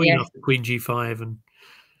black's queen after queen g5, and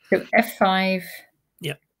so f5,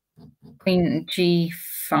 queen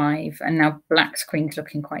g5, and now black's queen's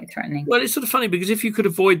looking quite threatening. Well, it's sort of funny because if you could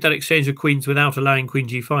avoid that exchange of queens without allowing queen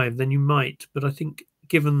g5, then you might. But I think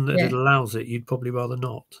given that it allows it, you'd probably rather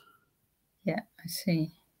not. Yeah, I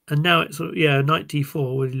see. And now it's sort of, knight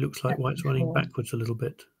d4 really looks like white's running backwards a little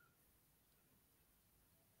bit.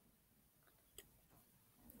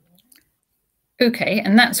 Okay,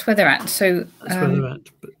 and that's where they're at. So that's where they're at.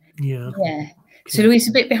 But Okay. So Louise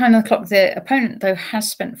a bit behind on the clock. The opponent, though, has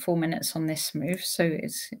spent 4 minutes on this move, so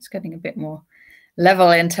it's getting a bit more level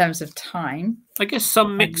in terms of time. I guess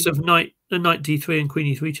some mix of knight d3 and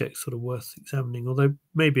queen e3 checks sort of worth examining, although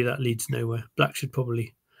maybe that leads nowhere. Black should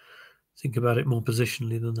probably think about it more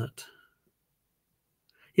positionally than that.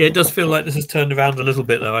 Yeah, it does feel like this has turned around a little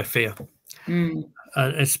bit, though, I fear.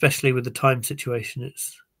 Especially with the time situation.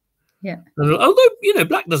 It's although,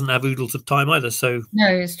 black doesn't have oodles of time either, so... No,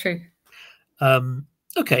 it's true.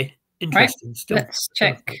 Okay, interesting. Right. Still, let's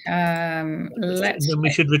check. Let's. then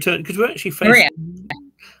we should return, because we're actually facing... Maria.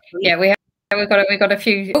 Yeah, we've got a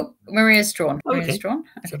few... Oh, Maria's drawn. Maria's drawn.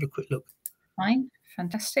 Let's have a quick look. Fine.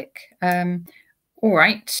 Fantastic. All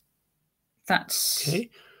right. That's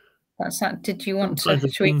that. Did you want to?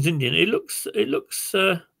 King's Indian. It looks.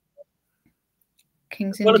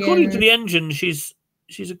 King's Indian. Well, according to the engine, she's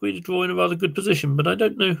agreed to draw in a rather good position, but I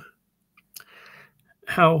don't know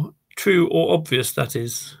how true or obvious that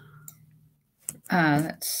is.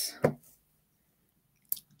 Let's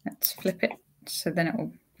flip it so then it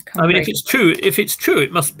will become. I mean, if it's true,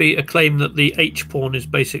 it must be a claim that the H pawn is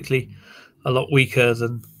basically a lot weaker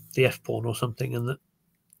than the F pawn or something, and that.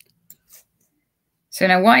 So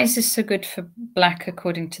now, why is this so good for black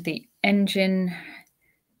according to the engine?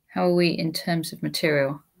 How are we in terms of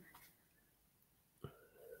material?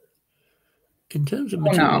 In terms of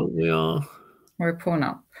material, we're a pawn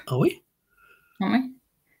up. Are we? Aren't we?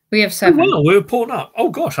 We have 7. Oh, wow, we're a pawn up. Oh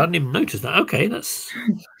gosh, I didn't even notice that. Okay,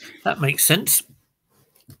 that makes sense.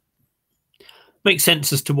 Makes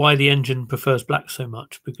sense as to why the engine prefers black so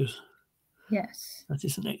much, because that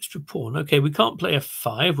is an extra pawn. Okay, we can't play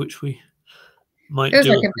F5, which we might do.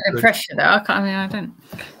 Feels like a bit of pressure there.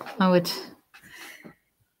 I would.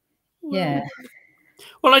 Yeah.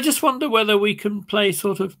 Well, I just wonder whether we can play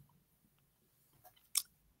sort of.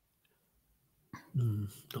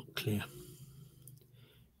 Not clear.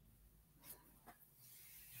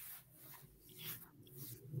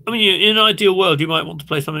 I mean, in an ideal world, you might want to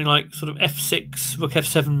play something like sort of f6, rook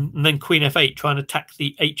f7, and then queen f8, try and attack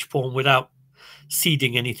the h pawn without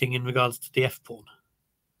ceding anything in regards to the f pawn.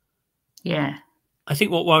 Yeah. I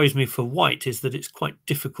think what worries me for white is that it's quite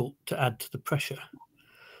difficult to add to the pressure.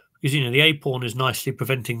 Because, you know, the a pawn is nicely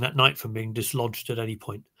preventing that knight from being dislodged at any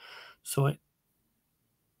point. So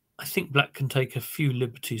I think black can take a few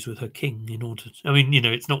liberties with her king in order to, I mean, you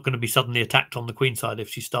know, it's not going to be suddenly attacked on the queen side if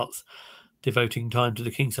she starts devoting time to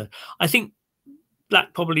the king side. I think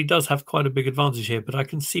black probably does have quite a big advantage here, but I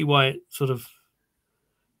can see why it sort of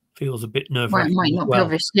feels a bit nerve-wracking. Well, it might not be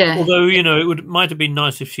obvious, yeah. Although, you know, might have been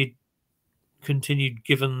nice if she'd continued,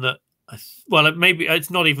 given that, well, maybe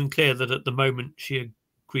it's not even clear that at the moment she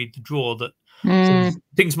agreed to draw, that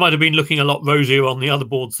things might have been looking a lot rosier on the other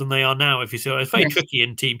boards than they are now, if you see. It's very tricky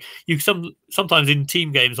in team. Sometimes in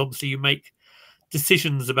team games, obviously, you make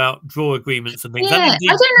decisions about draw agreements and things. Yeah, and indeed,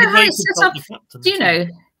 I don't know how it's set up. Do you know,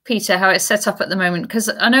 Peter, how it's set up at the moment?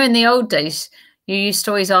 Because I know in the old days, you used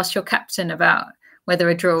to always ask your captain about whether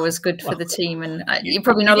a draw was good for the team, and you're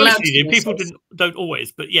probably not allowed to. People don't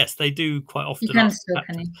always, but yes, they do quite often. You can still,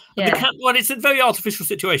 can you? Yeah. Well, it's a very artificial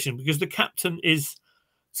situation because the captain is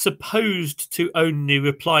supposed to only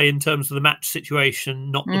reply in terms of the match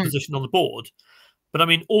situation, not the position on the board. But I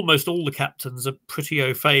mean, almost all the captains are pretty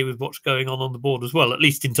au fait with what's going on the board as well, at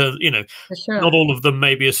least in terms, you know, not all of them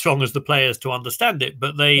may be as strong as the players to understand it,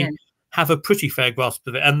 but they have a pretty fair grasp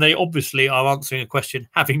of it. And they obviously are answering a question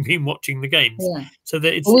having been watching the games. Yeah. So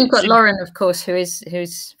that we've got Lauren, of course, who's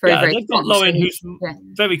very, very they've got Lauren, who's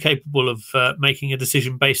very capable of making a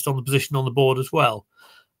decision based on the position on the board as well.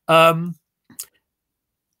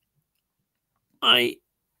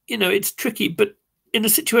 You know, it's tricky, but in a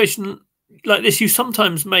situation like this, you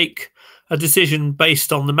sometimes make a decision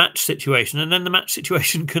based on the match situation, and then the match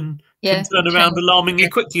situation can turn around alarmingly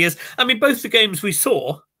quickly. As I mean, both the games we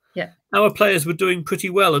saw, our players were doing pretty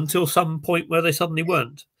well until some point where they suddenly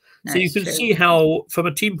weren't. So you can see how, from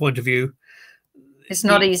a team point of view, it's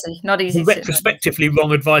not easy. Not easy. Retrospectively,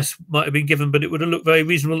 wrong advice might have been given, but it would have looked very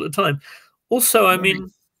reasonable at the time. Also, I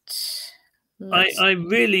mean,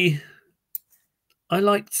 I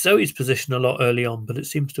liked Zoe's position a lot early on, but it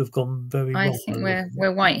seems to have gone very wrong. I think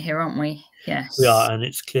we're white here, aren't we? Yes. We are, and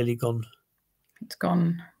it's clearly gone. It's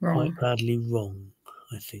gone wrong. Quite badly wrong,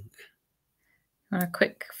 I think. A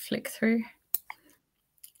quick flick through.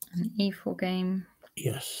 An E4 game.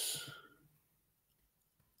 Yes.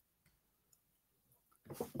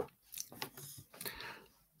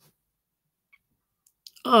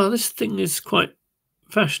 Oh, this thing is quite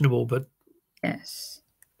fashionable, but yes.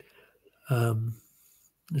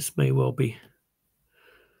 This may well be.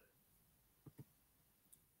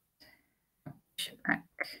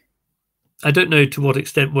 I don't know to what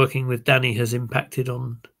extent working with Danny has impacted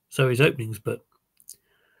on Zoe's openings, but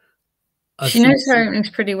she knows her openings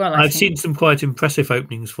pretty well. I've seen some quite impressive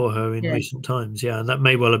openings for her in recent times. Yeah, and that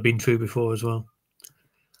may well have been true before as well.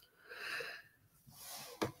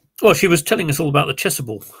 Well, she was telling us all about the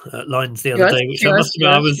chessable lines the other day, which I must admit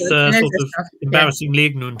I was sort of embarrassingly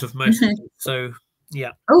ignorant of most of them. So,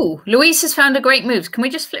 yeah. Oh, Louise has found a great move. Can we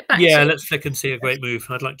just flip back? Yeah, let's flick and see a great move.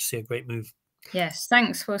 I'd like to see a great move. Yes,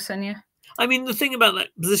 thanks, Sonia. I mean, the thing about that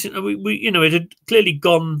position, we you know, it had clearly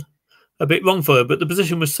gone a bit wrong for her, but the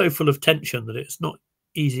position was so full of tension that it's not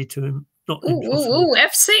easy to not. Ooh,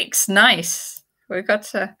 F6, nice. We got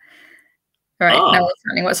to. All right, now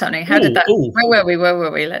what's happening? How did that? Where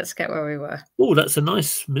were we? Let's get where we were. Oh, that's a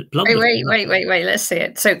nice blunder. Wait. Let's see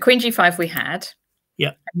it. So Queen G5 we had.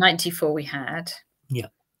 Yeah. Knight D4 we had. Yeah.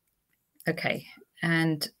 Okay,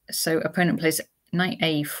 and so opponent plays Knight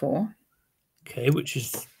A4. Okay, which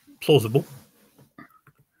is plausible.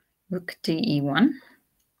 Rook DE1.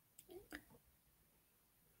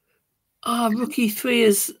 Rook E3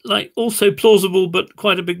 is like also plausible, but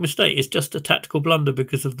quite a big mistake. It's just a tactical blunder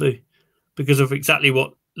because of exactly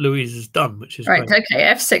what Louise has done, which is right. Great. Okay,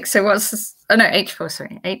 F6. So what's this? Oh no, H4.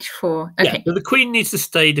 Sorry, H4. Okay. Yeah, so the queen needs to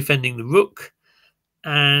stay defending the rook,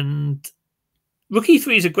 and Rook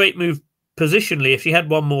E3 is a great move positionally. If she had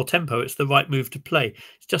one more tempo, it's the right move to play.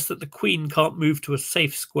 It's just that the queen can't move to a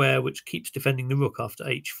safe square, which keeps defending the rook after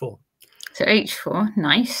H4. So H4,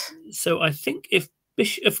 nice. So I think if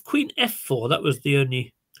Queen F4, that was the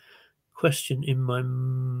only question in my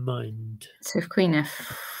mind. So if Queen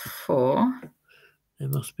F4, there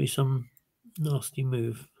must be some nasty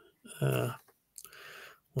move.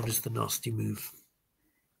 What is the nasty move?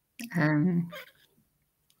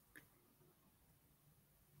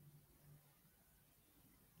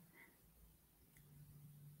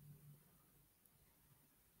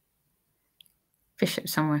 Bishop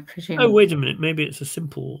somewhere, presumably. Oh, wait a minute. Maybe it's a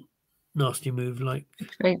simple. nasty move like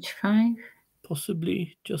H5.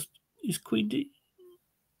 Possibly just is Queen D2.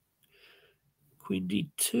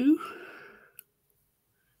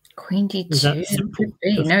 Queen D2. Is that simple? Could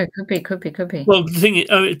be. No, could be. Well, the thing is,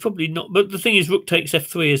 it's probably not. But the thing is, Rook takes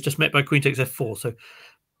F3 is just met by Queen takes F4. So,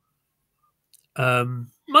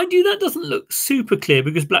 mind you, that doesn't look super clear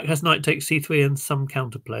because Black has Knight takes C3 and some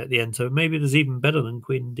counterplay at the end. So maybe there's even better than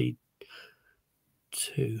Queen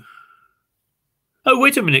D2. Oh,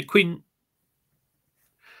 wait a minute, Queen.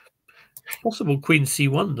 It's possible Queen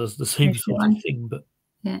C1 does the same sort of thing, but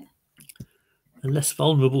yeah, a less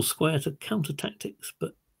vulnerable square to counter tactics.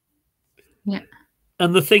 But yeah.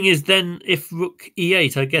 And the thing is, then if Rook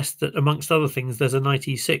E8, I guess that amongst other things, there's a Knight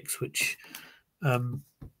E6, which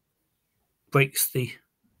breaks the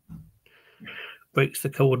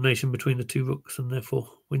coordination between the two rooks and therefore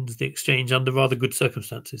wins the exchange under rather good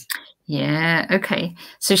circumstances. Yeah. Okay.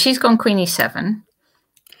 So she's gone Queen E7.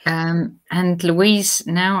 And Louise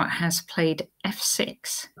now has played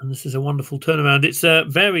F6. And this is a wonderful turnaround. It's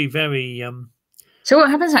very, very. So what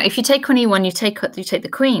happens now? If you take on E1, you take the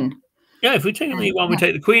queen. Yeah, if we take on E1, we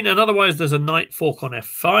take the queen, and otherwise there's a knight fork on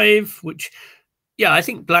F5, which, yeah, I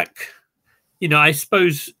think Black. I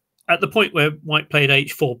suppose at the point where White played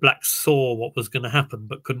H4, Black saw what was going to happen,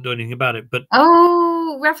 but couldn't do anything about it. But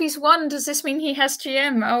Rafi's won. Does this mean he has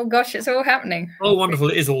GM? Oh gosh, it's all happening. Oh, wonderful!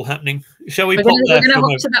 It is all happening. Shall we We're pop there? We're going to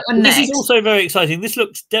hop to that one next. This is also very exciting. This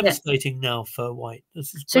looks devastating now for White.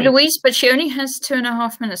 This is so Louise, but she only has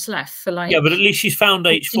 2.5 minutes left for like. Yeah, but at least she's found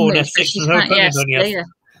H4 and F6.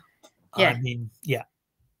 I mean, yeah.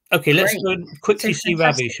 Okay, let's go and quickly see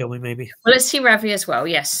Ravi, shall we? Maybe. Well, let's see Ravi as well.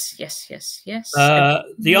 Yes.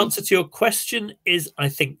 The answer to your question is, I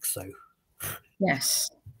think so.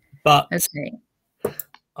 Yes. But okay.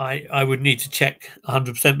 I would need to check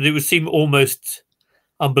 100%, but it would seem almost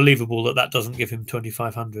unbelievable that doesn't give him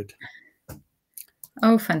 2,500.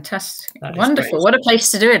 Oh, fantastic! Wonderful! What a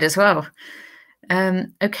place to do it as well.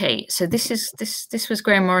 Okay, so this was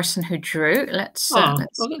Graham Morrison who drew. Let's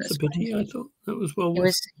that's a pity. I thought that was well.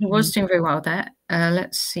 He was doing very well there.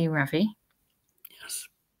 Let's see Ravi. Yes.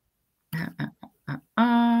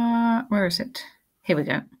 Where is it? Here we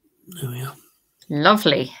go. There we are.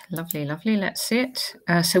 Lovely. Let's see it.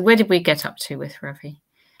 So where did we get up to with Ravi?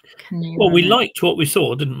 Well, we liked what we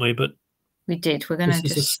saw, didn't we? But we did. We're going to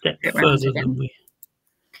just a step further than we.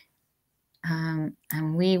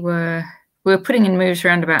 And we were putting in moves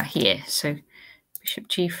around about here. So Bishop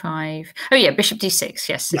G5. Oh yeah, Bishop D6.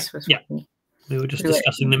 Yes, this was. Yeah. We were just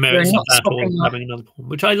discussing the merits of that or having another pawn,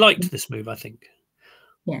 which I liked this move. I think.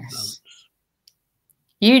 Yes.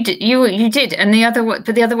 You did. You did, and the other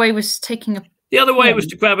way was taking a. The other way was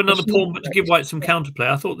to grab another pawn, but to give White some counterplay.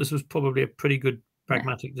 I thought this was probably a pretty good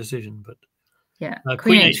pragmatic decision, but yeah.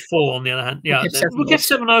 Queen H4 on the other hand. Yeah, Rook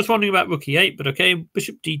F7. I was wondering about Rook E8, but okay,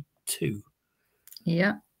 Bishop D2.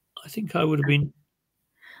 Yeah. I think I would have been.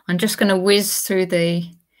 I'm just going to whiz through the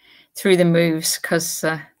moves because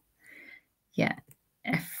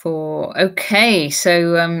F4. Okay,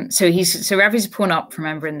 so Ravi's a pawn up,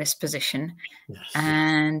 remember, in this position. Yes.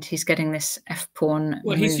 And he's getting this F pawn.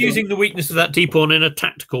 Well, he's using the weakness of that D pawn in a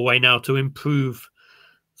tactical way now to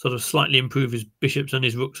slightly improve his bishops and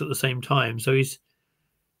his rooks at the same time. So he's.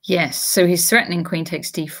 Yes, so he's threatening Queen takes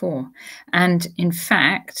D4, and in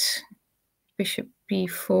fact, Bishop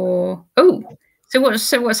B4. Oh, so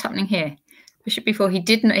what's happening here? Bishop B4. He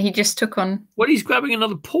didn't. He just took on. Well, he's grabbing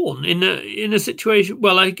another pawn in a situation.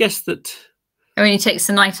 Well, I guess that. Oh, and he takes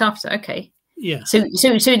the knight after. Okay. Yeah. So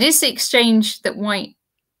it is the exchange that White.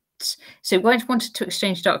 So White wanted to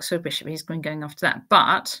exchange dark sword bishop. He's going after that,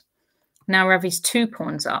 but now Ravi's 2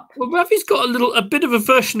 pawns up. Well, Ravi's got a bit of a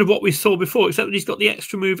version of what we saw before, except that he's got the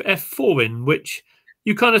extra move F4 in, which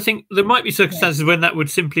you kind of think there might be circumstances when that would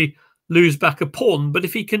simply lose back a pawn, but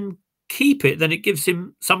if he can keep it, then it gives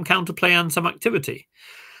him some counterplay and some activity.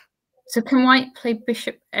 So can White play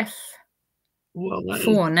Bishop F4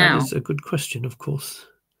 now? That is a good question, of course.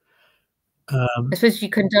 I suppose you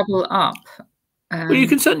can double up. Well, you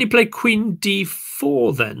can certainly play Queen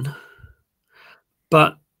D4 then,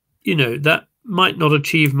 but that might not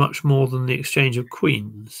achieve much more than the exchange of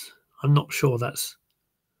queens. I'm not sure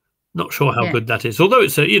how good that is. Although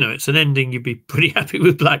it's it's an ending you'd be pretty happy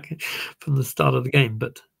with Black from the start of the game,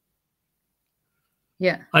 but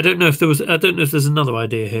yeah, I don't know if there's another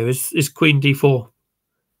idea here. Is Queen D4?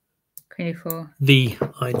 Queen D4. The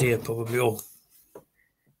idea probably, or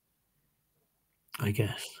I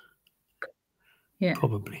guess. Yeah.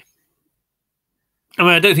 Probably. I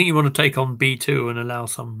mean, I don't think you want to take on B2 and allow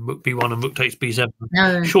some Rook B1 and Rook takes B7.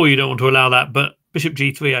 No. Sure, you don't want to allow that, but Bishop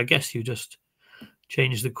G3, I guess you just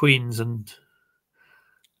change the queens and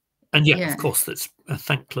And of course, that's a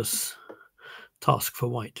thankless task for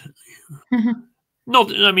white.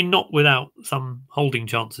 Not without some holding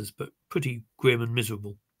chances, but pretty grim and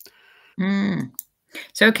miserable.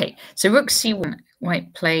 So rook c1,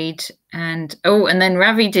 white played, and then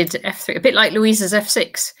Ravi did f3, a bit like Louisa's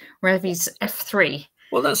f6, Ravi's f3.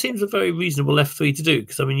 Well, that seems a very reasonable f3 to do,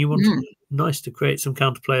 because you want nice to create some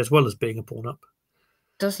counterplay as well as being a pawn up.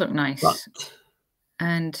 Does look nice,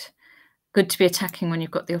 and good to be attacking when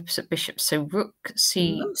you've got the opposite bishop. So rook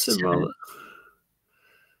c7.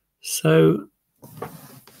 So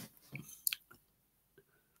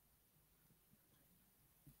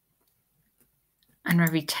and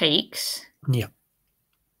Ravi takes. Yeah.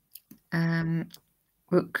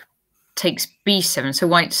 Rook takes b7. So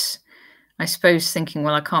white's, I suppose, thinking,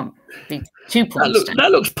 well, I can't be 2 points down.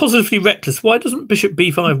 That looks positively reckless. Why doesn't bishop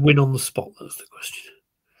b5 win on the spot? That's the question.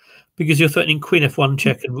 Because you're threatening queen f1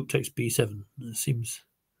 check and rook takes b7. It seems.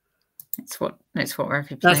 It's what Ravi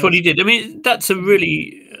played. That's what he did. That's a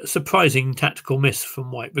really surprising tactical miss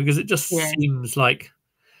from white, because it just seems like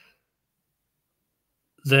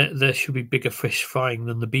there should be bigger fish frying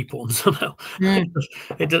than the b pawn somehow.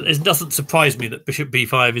 It doesn't surprise me that bishop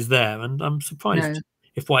b5 is there, and I'm surprised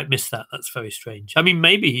if white missed that. That's very strange.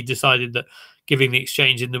 Maybe he decided that giving the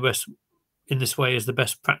exchange in this way is the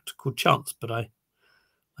best practical chance, but I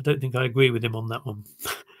don't think I agree with him on that one.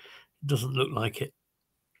 It doesn't look like it.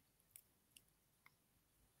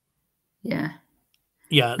 Yeah,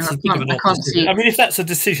 it's a bit of an odd decision. If that's a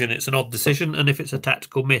decision, it's an odd decision, and if it's a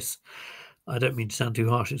tactical miss, I don't mean to sound too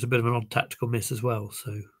harsh, it's a bit of an odd tactical miss as well.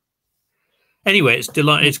 So anyway,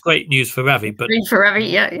 it's great news for Ravi. But for Ravi,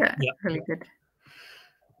 yeah, really good.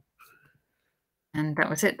 And that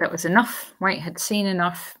was it. That was enough. White had seen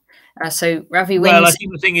enough. So Ravi wins. Well, I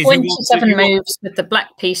think the thing is, 27 moves with the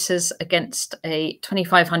black pieces against a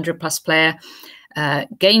 2,500 plus player.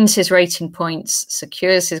 Gains his rating points,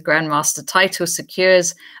 secures his Grandmaster title,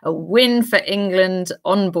 secures a win for England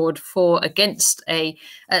on board 4 against a,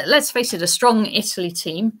 let's face it, a strong Italy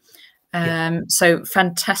team. So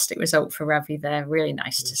fantastic result for Ravi there. Really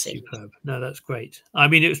nice to see. Superb. No, that's great.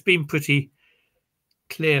 It's been pretty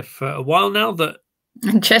clear for a while now that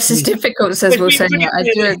chess is difficult, says Will Senior. I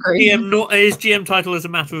do agree. His GM title is a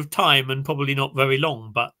matter of time and probably not very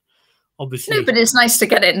long, but obviously. No, but it's nice to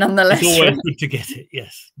get it nonetheless. It's always good to get it.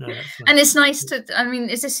 Yes. No, that's nice. And it's nice to.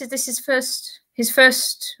 Is this his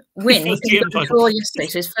first win? Before yesterday,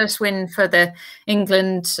 so his first win for the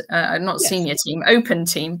England, not senior team, open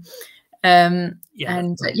team. And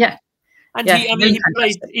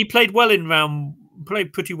he played well in round.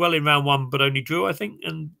 Played pretty well in round 1, but only drew, I think.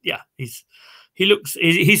 And he's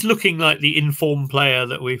looking like the informed player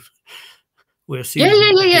that we're seeing.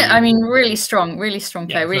 Yeah. Really strong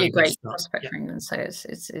player, really great prospect for England. So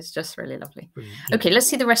it's just really lovely. Brilliant. Okay, let's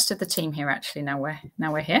see the rest of the team here. Actually, now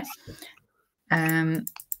we're here. And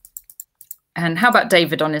how about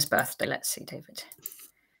David on his birthday? Let's see, David.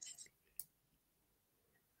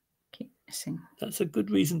 Keep missing. That's a good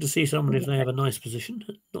reason to see someone if they have a nice position,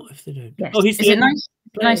 not if they don't. Yes. Is it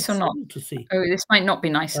nice or not? To see. Oh, this might not be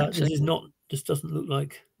nice. Actually, this is not. This doesn't look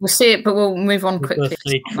like. We'll see it, but we'll move on quickly.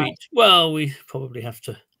 Birthday treat. Nice. Well, we probably have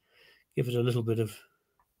to give it a little bit of.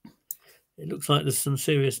 It looks like there's some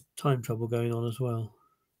serious time trouble going on as well.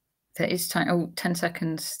 There is time. Oh, 10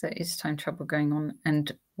 seconds. There is time trouble going on,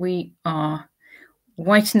 and we are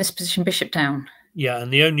white in this position. Bishop down. Yeah,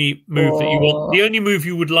 and the only move that you want, the only move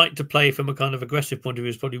you would like to play from a kind of aggressive point of view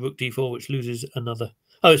is probably rook d4, which loses another.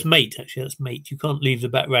 Oh, it's mate, actually. That's mate. You can't leave the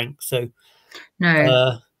back rank. So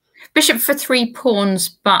no. Bishop for 3 pawns,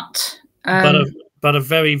 but a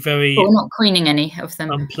very, very. But we're not queening any of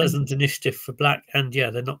them. Unpleasant initiative for black, and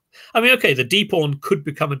they're not. Okay, the d pawn could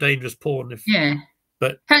become a dangerous pawn if. Yeah.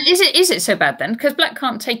 But is it so bad then? Because black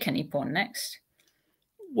can't take any pawn next.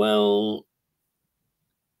 Well.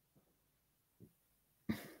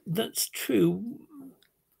 That's true.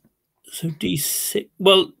 So d6.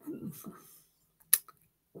 Well,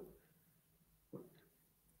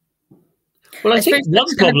 I think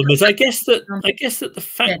one problem is I guess that the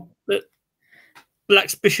fact that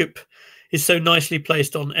black's bishop is so nicely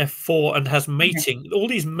placed on f4 and has mating, all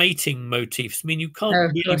these mating motifs mean you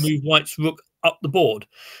can't really move white's rook up the board.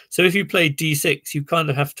 So if you play d6, you kind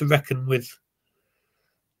of have to reckon with.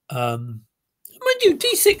 Mind you,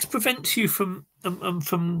 d6 prevents you from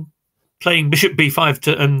playing bishop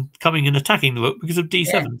b5 and coming and attacking the rook because of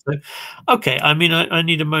d7. Yeah. So, okay, I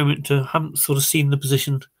need a moment to. Haven't sort of seen the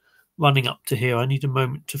position running up to here. I need a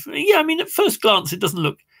moment to. Yeah, at first glance, it doesn't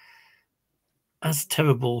look as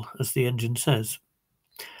terrible as the engine says,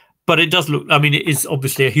 but it does look. It is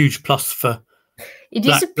obviously a huge plus for It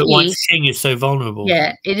is a But White's piece. king is so vulnerable.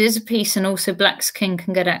 Yeah, it is a piece, and also Black's king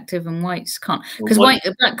can get active and White's can't. Because Black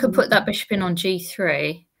could put that bishop in on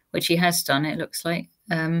G3, which he has done, it looks like,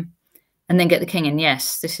 and then get the king in.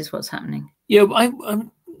 Yes, this is what's happening. Yeah,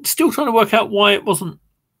 I'm still trying to work out why it wasn't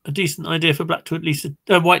a decent idea for Black to at least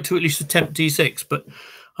White to at least attempt D6, but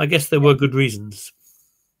I guess there were good reasons.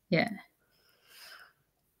 Yeah.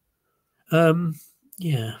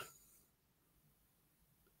 Yeah.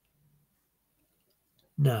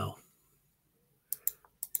 Now,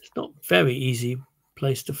 it's not very easy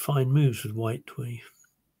place to find moves with White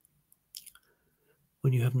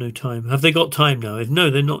when you have no time. Have they got time now?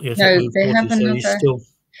 No, they're not yet. No, they 40, have so another. he's still.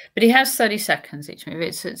 But he has 30 seconds each move.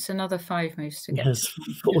 It's another 5 moves to get. He has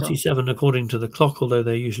 47 according to the clock, although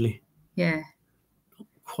they're usually not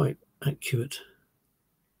quite accurate.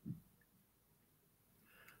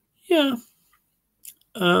 Yeah.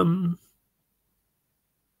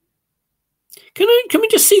 Can we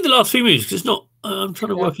just see the last 3 moves? Because it's not. I'm trying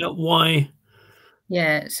to work out why.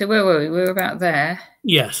 Yeah. So where were we? We were about there.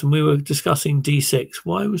 Yes, and we were discussing D6.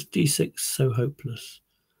 Why was D6 so hopeless?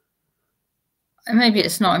 Maybe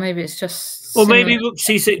it's not. Maybe it's just. Or maybe Rook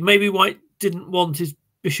C6. Maybe White didn't want his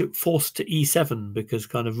bishop forced to E7 because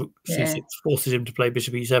kind of Rook C6 forces him to play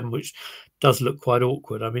bishop E7, which does look quite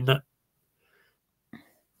awkward. I mean, that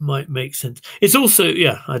might make sense. It's also,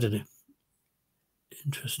 yeah, I don't know.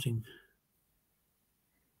 Interesting.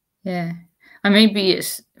 Yeah. And maybe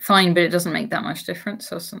it's fine, but it doesn't make that much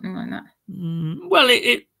difference or something like that. Well,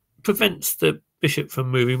 it prevents the bishop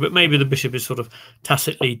from moving, but maybe the bishop is sort of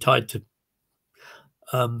tacitly tied to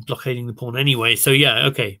blockading the pawn anyway. So, yeah,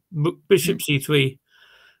 okay. Bishop C3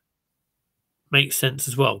 makes sense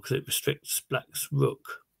as well because it restricts Black's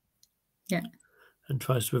rook. Yeah. And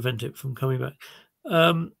tries to prevent it from coming back.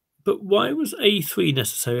 But why was A3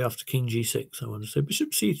 necessary after King G6, I wonder? So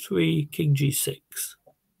Bishop C3, King G6.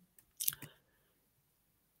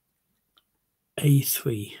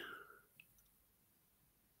 A3.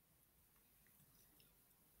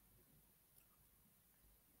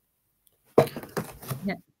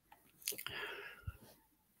 Yeah.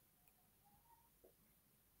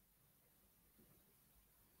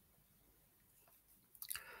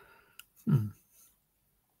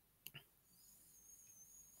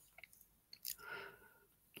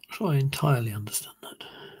 So I entirely understand that.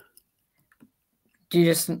 Do you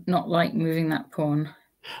just not like moving that pawn?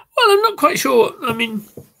 Well, I'm not quite sure. I mean,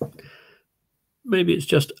 maybe it's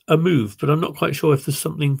just a move, but I'm not quite sure if there's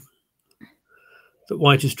something that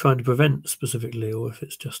White is trying to prevent specifically, or if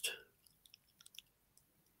it's just...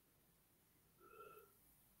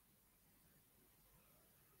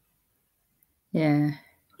 Yeah.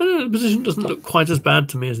 I don't know, the position doesn't look quite as bad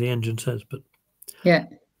to me as the engine says, but... Yeah.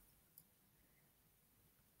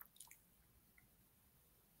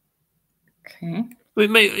 Okay. I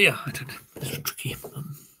mean, yeah, I don't know. It's tricky.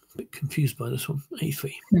 I'm a bit confused by this one.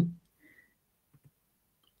 A3.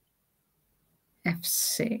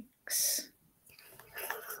 F6.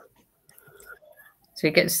 So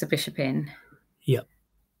he gets the bishop in. Yeah.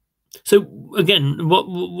 So again,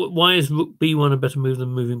 why is Rook B1 a better move than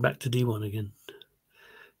moving back to D1 again?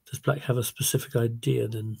 Does Black have a specific idea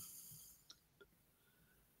then?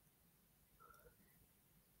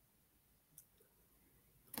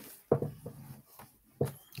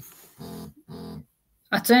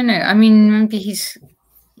 I don't know. I mean, maybe he's...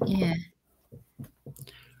 Yeah.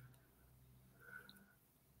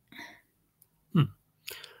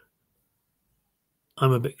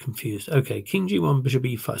 I'm a bit confused. Okay, King G1, Bishop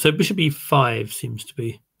E5. So Bishop E5 seems to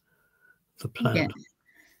be the plan. Yeah.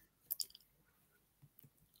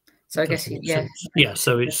 So I guess yeah,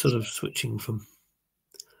 so it's sort of switching from...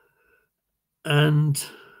 And...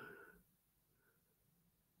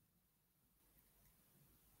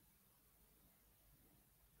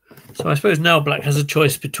 So I suppose now Black has a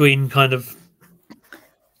choice between kind of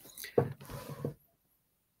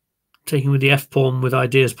taking with the F pawn with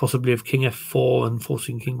ideas possibly of King F4 and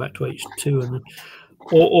forcing King back to H2, and then,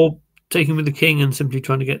 or taking with the King and simply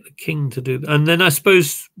trying to get the King to do that. And then I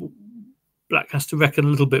suppose Black has to reckon a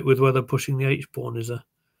little bit with whether pushing the H pawn is a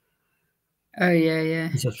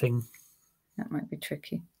is a thing. That might be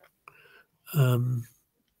tricky.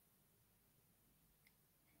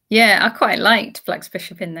 Yeah, I quite liked Black's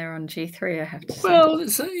bishop in there on G3, I have to say. Well,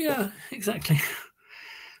 it's yeah, exactly.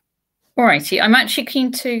 Alrighty, I'm actually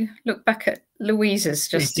keen to look back at Louisa's.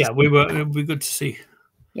 Just yeah, it'd be good to see.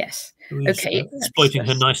 Yes. Louise, okay. Exploiting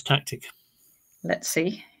her nice tactic. Let's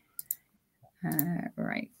see.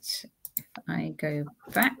 Right. If I go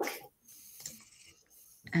back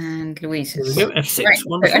and Louisa's. There we go. F6. Right,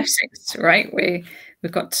 so F6. Right.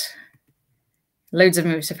 We've got loads of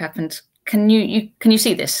moves have happened. can you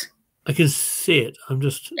see this? I can see it. I'm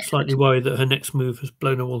just slightly worried that her next move has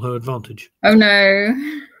blown all her advantage. Oh no!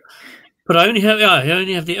 But I only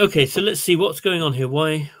have the. Okay, so let's see what's going on here.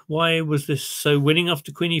 Why was this so winning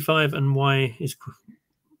after Queen E5, and why is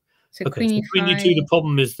so okay? So Queen E2. The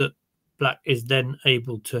problem is that Black is then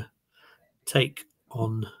able to take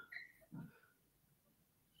on.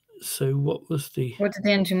 So what was the? What did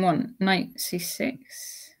the engine want? Knight C6.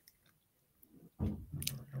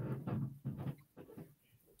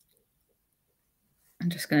 I'm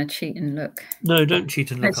just going to cheat and look. No, don't cheat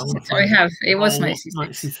and look. I have. It was Knight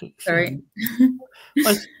C6. Sorry.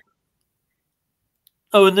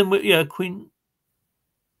 Oh, and then Queen.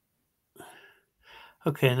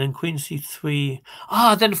 Okay, and then Queen C3.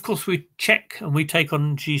 Then of course we check and we take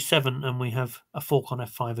on G7 and we have a fork on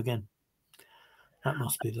F5 again. That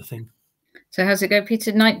must be the thing. So how's it go,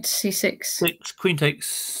 Peter? Knight C6. 6. Queen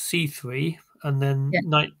takes C3 and then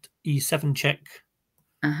Knight E7 check.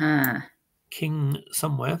 King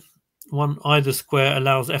somewhere. Either square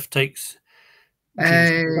allows F takes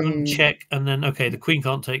check, and then the queen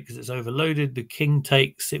can't take because it's overloaded. The king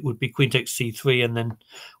takes. It would be queen takes C3 and then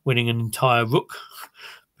winning an entire rook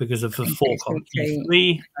because of the fork on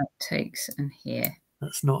E3. Takes and here.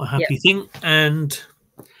 That's not a happy thing. And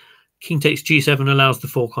king takes G7 allows the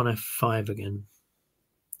fork on F5 again,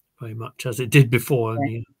 very much as it did before.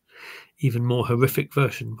 Only even more horrific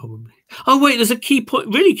version, probably. Oh wait, there's a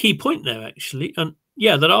really key point there actually, and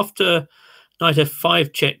that after knight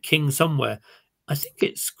F5 check king somewhere, I think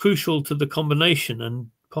it's crucial to the combination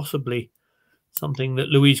and possibly something that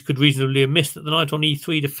Louise could reasonably have missed, that the knight on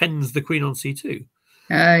E3 defends the queen on C2.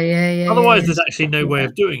 Otherwise, there's actually no way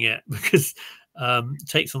of doing it because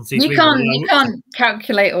takes on C3. You can't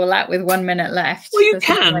calculate all that with 1 minute left. Well, you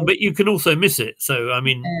can, but you can also miss it. So, I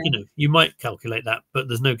mean, you might calculate that, but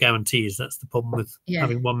there's no guarantees. That's the problem with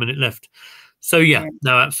having 1 minute left. So,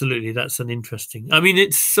 no, absolutely. That's an interesting. I mean,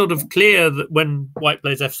 it's sort of clear that when white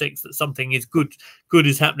plays F6, that something is good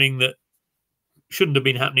is happening that shouldn't have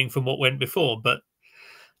been happening from what went before. But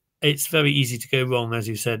it's very easy to go wrong, as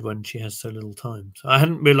you said, when she has so little time. So I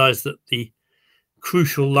hadn't realized that the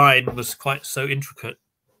crucial line was quite so intricate.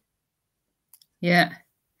 Yeah.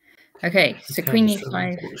 Okay. So Queen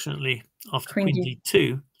E5. Unfortunately, after Queen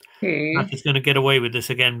D2, Black is going to get away with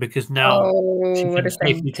this again because now she can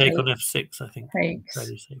safely take on F6. I think. Queen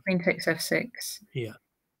takes F6. Yeah.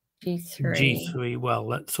 G3. G3. Well,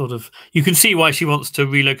 that sort of you can see why she wants to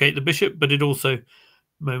relocate the bishop, but it also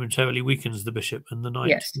momentarily weakens the bishop, and the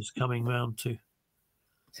knight is coming round to.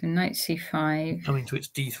 So knight C5. Coming to its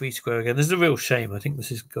D3 square again. This is a real shame. I think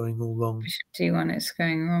this is going all wrong. Bishop D1 is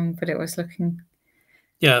going wrong, but it was looking.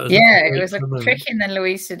 Yeah, it was looking tricky, and then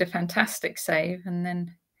Louise did a fantastic save, and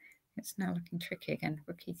then it's now looking tricky again.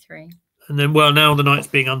 Rook E3. And then, now the knight's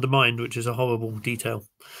being undermined, which is a horrible detail.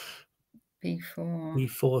 B4.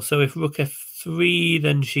 B4. So if Rook F3,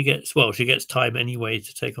 then she gets time anyway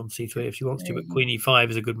to take on C3 if she wants to. But Queen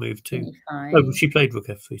E5 is a good move too. Oh, she played Rook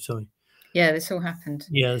F3. Sorry. Yeah, this all happened.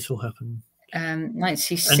 Yeah, this all happened. Knight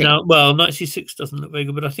C6. And now, knight C6 doesn't look very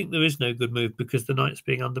good, but I think there is no good move because the knight's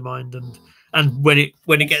being undermined, and when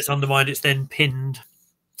it gets undermined, it's then pinned.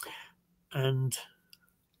 And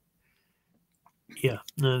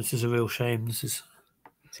this is a real shame. This is.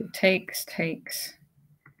 So takes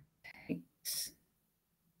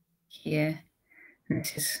here. And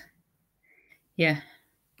this is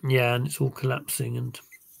and it's all collapsing and.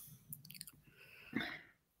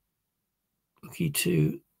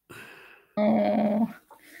 E2. Oh.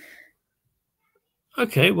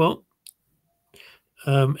 Okay, well,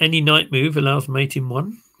 any knight move allows mate in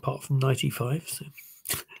 1, apart from knight E5. So.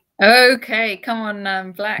 Okay, come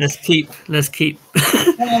on, Black. Let's keep.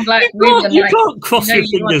 Come on, Black. you can't cross your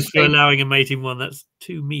fingers for allowing a mate in 1. That's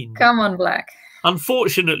too mean. Come on, Black.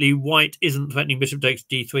 Unfortunately, white isn't threatening bishop takes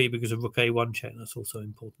D3 because of rook A1 check. That's also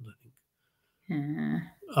important, I think.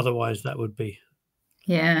 Otherwise, that would be.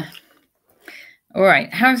 Yeah. All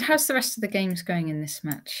right. How's the rest of the games going in this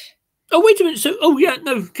match? Oh, wait a minute. So,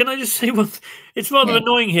 can I just say one? It's rather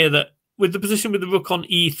annoying here that with the position with the rook on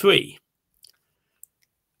E3.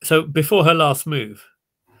 So before her last move,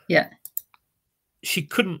 she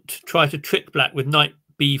couldn't try to trick Black with knight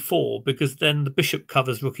B4 because then the bishop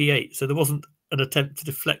covers rook E8. So there wasn't an attempt to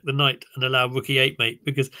deflect the knight and allow rook E8 mate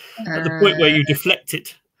because at the point where you deflect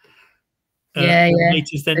it, mate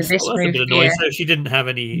is then that's a bit annoying. So she didn't have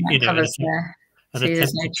any, an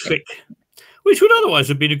attempt to trick, which would otherwise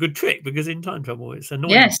have been a good trick because in time trouble it's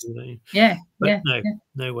annoying. But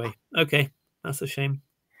no way. Okay, that's a shame.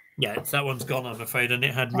 Yeah, that one's gone, I'm afraid, and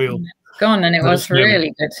it had real gone, and it was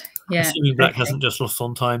really good. Yeah, assuming Black hasn't just lost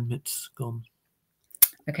on time, it's gone.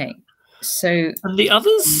 Okay, So and the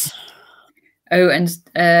others.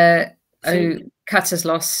 Cat has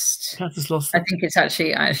lost. Cat has lost. I think it's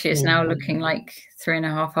actually it's now looking like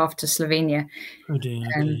 3.5 after Slovenia. Oh dear.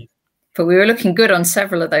 Okay. But we were looking good on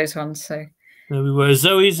several of those ones. So there we were.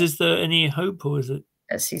 Zoe's. Is there any hope, or is it?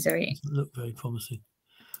 Let's see, Zoe. Doesn't look very promising.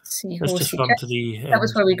 See, let's just run to the end. That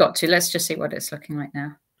was where we got to. Let's just see what it's looking like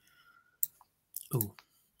now. Oh,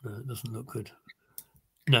 no, it doesn't look good.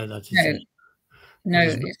 No, that is it.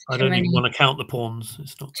 No, I don't even want to count the pawns.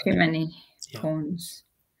 It's not too many pawns.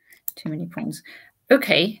 Too many pawns.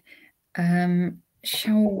 Okay.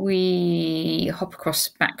 Shall we hop across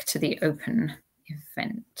back to the open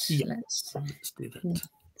event? Yeah, let's do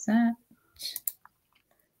that.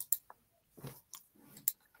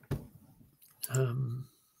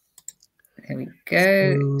 There we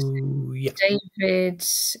go. So, yeah. David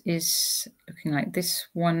is looking like this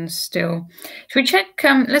one still. Should we check?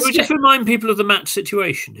 Let's just remind people of the match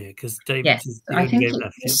situation here, because David is the only game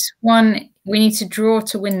left. This one we need to draw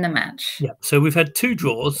to win the match. Yeah. So we've had 2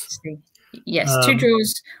 draws. Yes, 2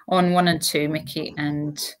 draws on 1 and 2, Mickey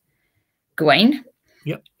and Gawain.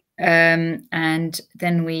 Yep. And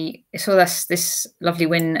then we saw this lovely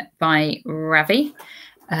win by Ravi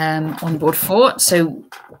on board 4. So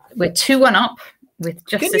we're 2-1 up with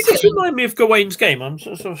just. Can you just remind me of Gawain's game? I'm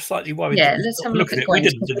sort of slightly worried. Yeah, let's have a look at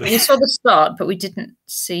Gawain's. We saw the start, but we didn't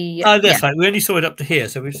see. Oh, that's right. We only saw it up to here,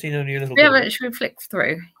 so we've seen only a little bit. Should we flick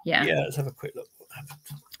through? Yeah. Yeah, let's have a quick look. What happened?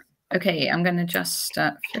 Okay, I'm going to just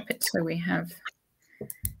flip it so we have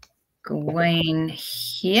Gawain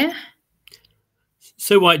here.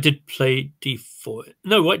 So White did play d4.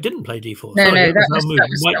 No, White didn't play d4. No, Sorry, no, that was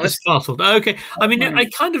White just castled. Okay. I mean, I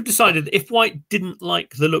kind of decided if White didn't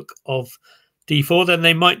like the look of d4, then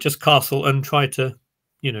they might just castle and try to,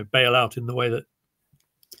 bail out in the way that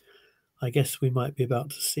I guess we might be about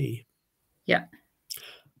to see. Yeah.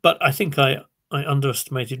 But I think I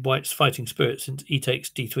underestimated White's fighting spirit, since e takes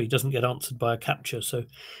d3 doesn't get answered by a capture, so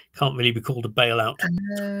can't really be called a bailout.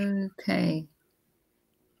 Okay.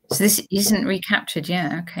 So this isn't recaptured,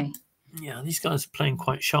 yeah, okay. Yeah, these guys are playing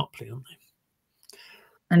quite sharply, aren't they?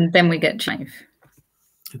 And then we get 5.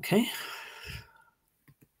 Okay.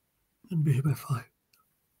 And bishop f5.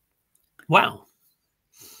 Wow.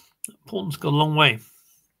 That pawn's gone a long way.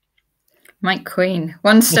 Knight queen.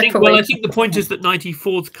 One step away. Well, I think the point is that knight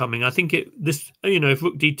e4 is coming. I think if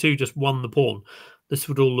rook d2 just won the pawn, this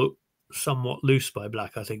would all look somewhat loose by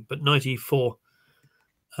black, I think. But knight e4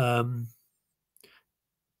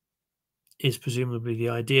 is presumably the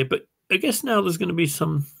idea. But I guess now there's going to be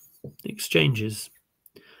some exchanges.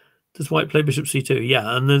 Does White play bishop c2?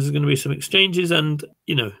 Yeah, and there's going to be some exchanges, and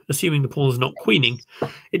assuming the pawn's not queening,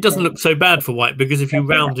 it doesn't look so bad for White, because if you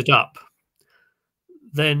round it up,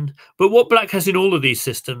 then. But what Black has in all of these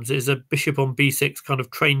systems is a bishop on b6 kind of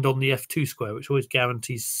trained on the f2 square, which always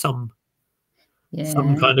guarantees some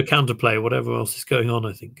kind of counterplay, whatever else is going on,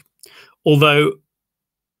 I think. Although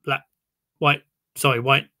White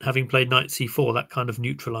having played knight c4, that kind of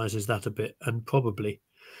neutralizes that a bit, and probably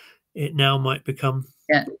it now might become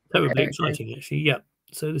terribly exciting, actually. Yeah.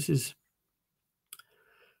 So this is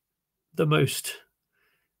the most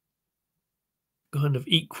kind of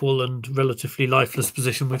equal and relatively lifeless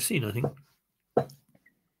position we've seen, I think. I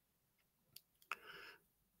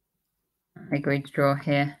agree to draw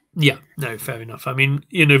here. Yeah, no, fair enough. I mean,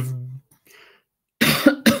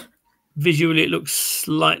 visually it looks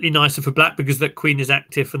slightly nicer for Black because that queen is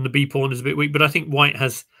active and the b pawn is a bit weak, but I think White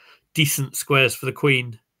has decent squares for the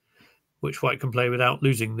queen, which White can play without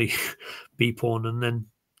losing the b pawn, and then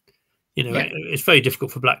it's very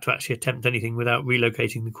difficult for Black to actually attempt anything without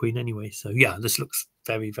relocating the queen anyway. So yeah, this looks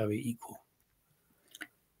very, very equal.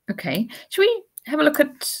 Okay, should we have a look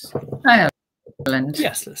at Ireland?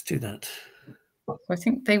 Yes, let's do that. So I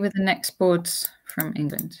think they were the next boards from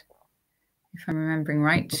England, if I'm remembering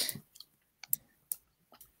right.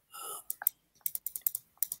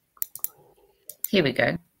 Here we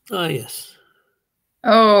go. Ah, yes.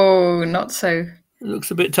 Oh, not so. It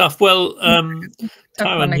looks a bit tough. Well,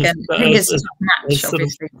 Taran again. His match,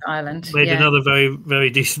 obviously, for Ireland. Made another very, very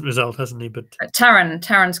decent result, hasn't he? But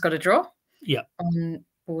Taran's got a draw. Yeah. On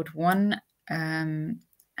board 1, and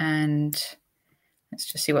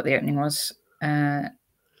let's just see what the opening was.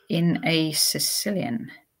 In a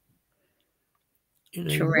Sicilian. In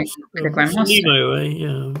a Rossolimo,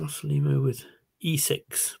 yeah, Rossolimo with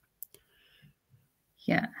e6.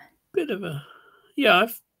 Yeah. Bit of a... Yeah,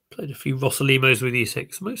 I've played a few Rossolimos with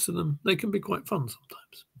e6. Most of them, they can be quite fun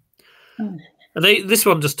sometimes. And this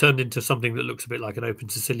one just turned into something that looks a bit like an open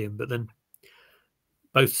Sicilian, but then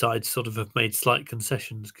both sides sort of have made slight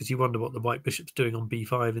concessions, because you wonder what the white bishop's doing on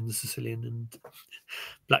b5 in the Sicilian, and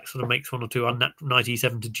black sort of makes one or two on knight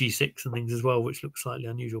e7 to g6 and things as well, which looks slightly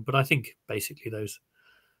unusual. But I think basically those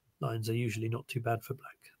lines are usually not too bad for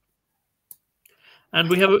black. And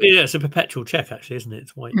we have it's a perpetual check, actually, isn't it?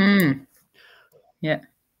 It's white. Yeah.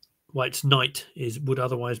 White's knight would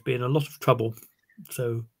otherwise be in a lot of trouble,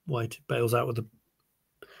 so white bails out with a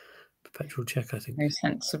perpetual check, I think. Very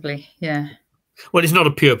sensibly, yeah. Well, it's not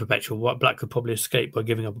a pure perpetual. What black could probably escape by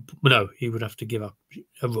giving up. No, he would have to give up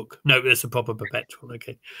a rook. No, it's a proper perpetual.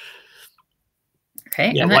 Okay.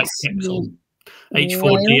 Okay. Yeah, and white checks on h4,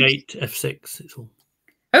 Wales. d8, f6. It's all.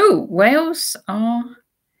 Oh, Wales are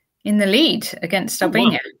in the lead against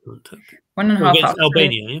Albania. Wow. 1.5 against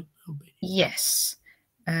Albania, yeah? Albania. Yes.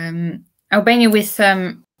 Albania with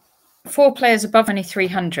 4 players above only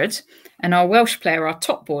 300, and our Welsh player, our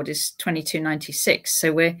top board, is 2296.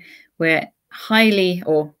 So we're highly,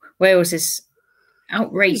 or Wales is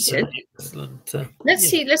outrated. Excellent. Let's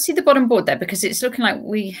see the bottom board there, because it's looking like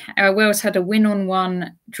Wales had a win on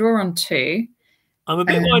 1, draw on 2. I'm a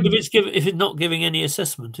bit worried if it's not giving any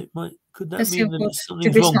assessment. It might. Could that mean that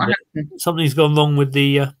something's wrong? Something's gone wrong with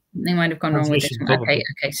the. They might have gone wrong with this one.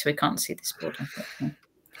 Okay, so we can't see this board, unfortunately.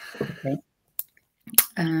 Okay.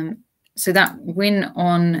 So that win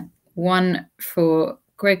on 1 for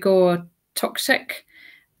Gregor Toksek.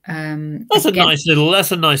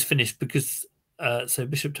 That's a nice finish, because so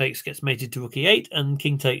bishop takes gets mated to rook e8 and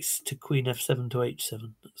king takes to queen f7 to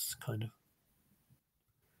h7. That's kind of.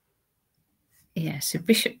 Yeah, so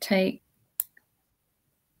bishop take.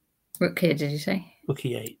 Rook here, did you say? Rook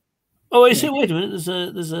e8. Oh, I see. Wait a minute.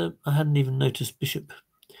 There's a. I hadn't even noticed bishop.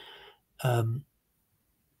 F8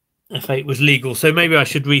 was legal, so maybe I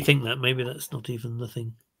should rethink that. Maybe that's not even the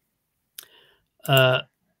thing.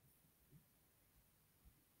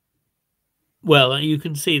 Well, you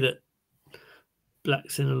can see that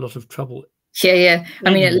black's in a lot of trouble. Yeah.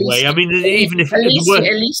 I mean, at least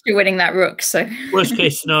you're winning that rook. So worst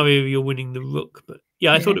case scenario, you're winning the rook. But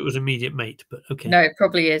yeah, I thought it was immediate mate. But okay, no, it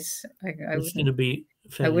probably is. It's going to be.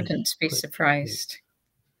 I wouldn't be surprised.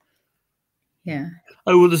 Yeah.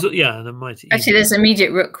 Oh well, there might actually there's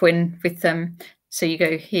immediate rook win with them. So you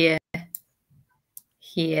go here,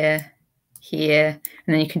 here, here,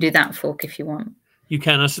 and then you can do that fork if you want. You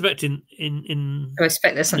can. I suspect I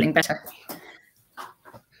expect there's something better.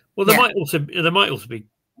 Well, there might also be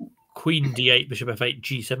queen d8, bishop f8,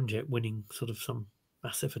 g7 jet winning sort of some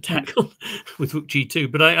massive attack with rook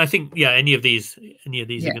g2. But I think any of these are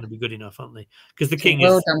going to be good enough, aren't they? Because the king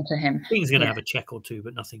well done to him. King's going to have a check or two,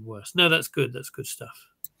 but nothing worse. No, that's good. That's good stuff.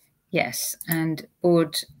 Yes, and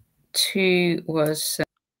board 2 was.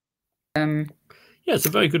 It's a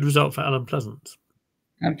very good result for Alan Pleasance.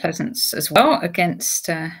 And Pleasance as well against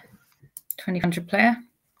 2000 player.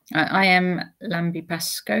 I am Lambi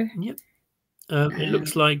Pasco. Yep. It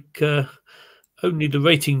looks like only the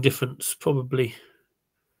rating difference probably.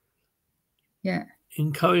 Yeah.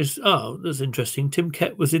 Encouraged. Oh, that's interesting. Tim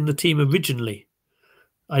Kett was in the team originally.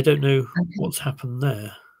 I don't know what's happened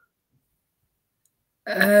there.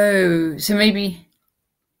 Oh, so maybe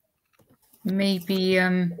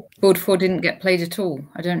board 4 didn't get played at all.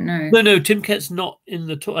 I don't know. No, Tim Kett's not in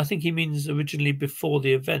the tour. I think he means originally before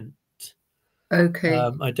the event. Okay.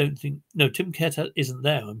 I don't think. No, Tim Kett isn't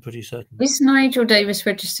there. I'm pretty certain. Is Nigel Davis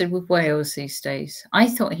registered with Wales these days? I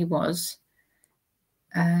thought he was.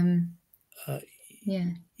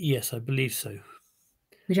 Yeah. Yes, I believe so.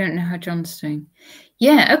 We don't know how John's doing.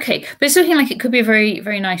 Yeah, okay. But it's looking like it could be a very,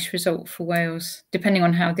 very nice result for Wales, depending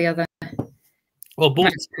on how the other. Well,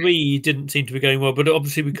 board 3 didn't seem to be going well, but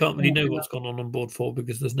obviously we can't really know what's gone on board 4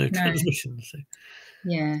 because there's no transmission. So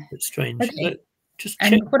yeah, it's strange. Okay. Just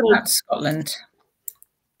and what about Scotland?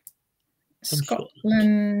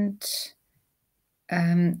 Scotland.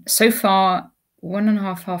 So far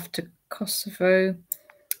 1.5 after Kosovo.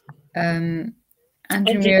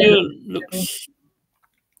 Andrew Muir looks.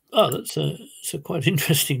 Oh, that's a quite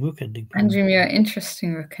interesting rook ending. Andrew Muir,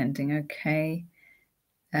 interesting rook ending. Okay.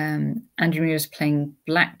 Andrew Muir is playing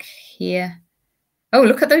black here. Oh,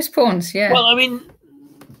 look at those pawns. Yeah. Well, I mean,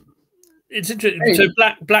 it's interesting. So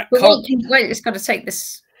black can't. Wait, it's got to take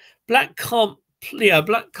this. Black can't. Yeah,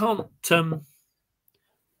 black can't. Oh,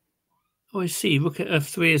 I see. Rook at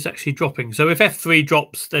f3 is actually dropping. So if f3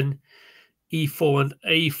 drops, then e4 and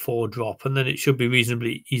a4 drop, and then it should be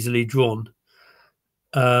reasonably easily drawn.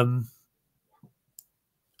 But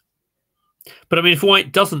I mean, if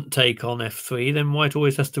white doesn't take on f3, then white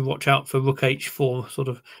always has to watch out for rook h4. Sort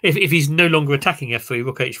of, if he's no longer attacking f3,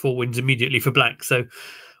 rook h4 wins immediately for black. So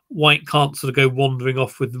white can't sort of go wandering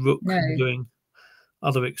off with the rook and doing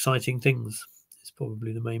other exciting things. It's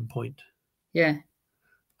probably the main point. Yeah.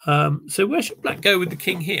 So where should black go with the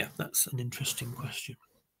king here? That's an interesting question.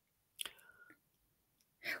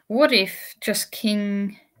 What if just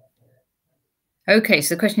king? Okay,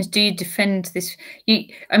 so the question is, do you defend this?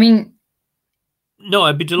 I mean, no,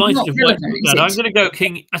 I'd be delighted if white took that. I'm going to go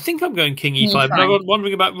king. I think I'm going king e5. But I was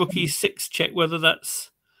wondering about rook e6 check, whether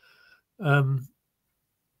that's.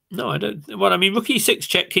 No, I don't. Well, I mean, rook e6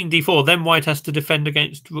 check, king d4. Then white has to defend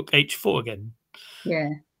against rook h4 again. Yeah.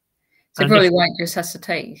 So probably white just has to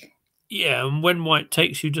take. Yeah, and when white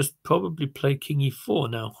takes, you just probably play king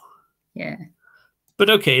e4 now. Yeah. But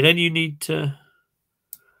okay, then you need to.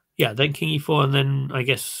 Yeah, then king e4, and then I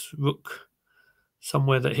guess rook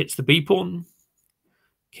somewhere that hits the b pawn.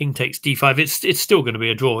 King takes d5. It's still going to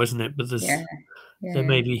be a draw, isn't it? But there's there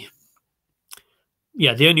may be.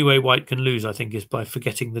 Yeah, the only way white can lose, I think, is by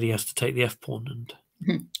forgetting that he has to take the f pawn,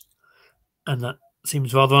 and that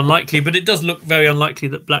seems rather unlikely. But it does look very unlikely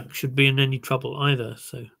that black should be in any trouble either.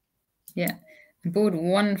 So yeah, board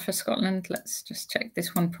 1 for Scotland. Let's just check.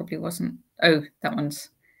 This one probably wasn't. Oh, that one's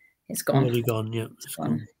it's gone. Already gone. Yeah, it's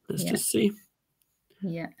gone. Let's just see.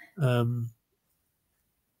 Yeah. Oh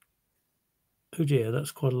dear,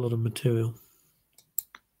 that's quite a lot of material.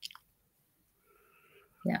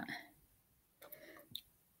 Yeah.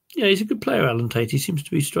 Yeah, he's a good player, Alan Tate. He seems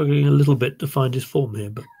to be struggling a little bit to find his form here,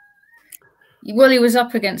 but well, he was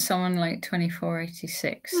up against someone like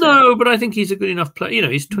 2486. So. No, but I think he's a good enough player. You know,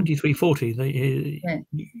 he's 2340.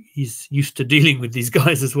 He's used to dealing with these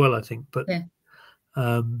guys as well, I think. But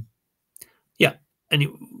yeah,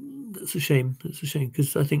 anyway, that's a shame. That's a shame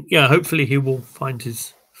because I think hopefully he will find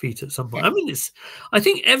his feet at some point. I mean, I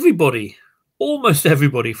think almost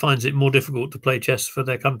everybody finds it more difficult to play chess for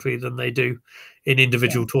their country than they do in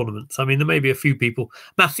individual tournaments. I mean, there may be a few people.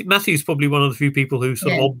 Matthew's probably one of the few people who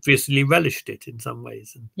sort of obviously relished it in some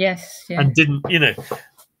ways. And didn't,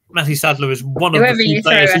 Matthew Sadler is one of the few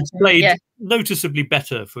players who's played noticeably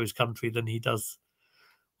better for his country than he does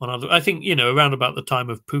on other. I think, around about the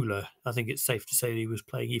time of Pula, I think it's safe to say that he was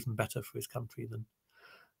playing even better for his country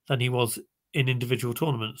than he was in individual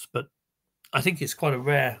tournaments. But I think it's quite a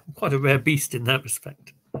rare beast in that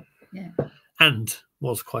respect. Yeah. And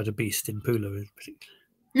was quite a beast in Pula in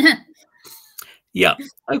particular. Yeah.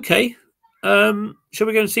 Okay. Shall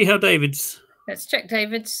we go and see how David's? Let's check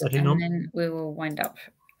David's and then we will wind up.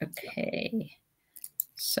 Okay.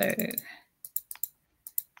 So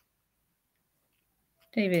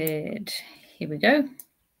David, here we go.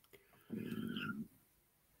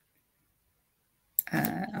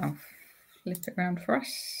 I'll flip it around for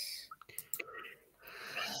us.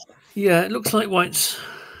 Yeah, it looks like white's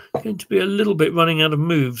going to be a little bit running out of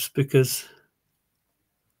moves because,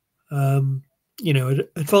 advancing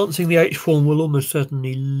the h pawn will almost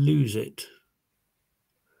certainly lose it.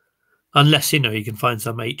 Unless, you can find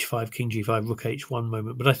some h5, king g5, rook h1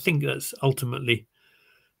 moment. But I think that's ultimately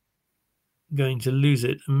going to lose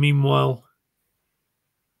it. And meanwhile,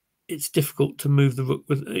 it's difficult to move the rook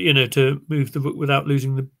without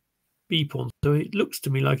losing the b pawn. So it looks to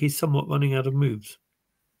me like he's somewhat running out of moves.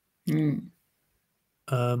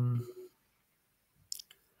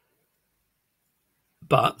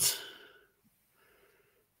 But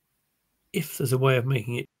if there's a way of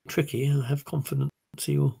making it tricky, I have confidence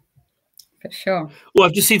he will. For sure. Well,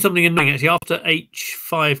 I've just seen something annoying actually. After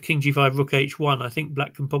h5, king g5, rook h1, I think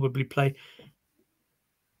black can probably play.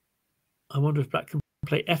 I wonder if black can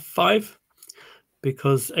play f5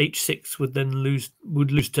 because h6 would then lose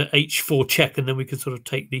to h4 check, and then we could sort of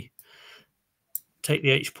take the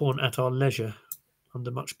h pawn at our leisure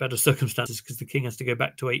under much better circumstances because the king has to go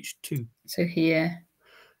back to h2. So here.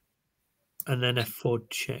 And then f4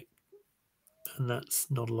 check. And that's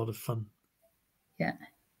not a lot of fun. Yeah.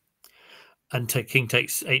 And king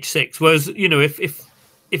takes h6. Whereas,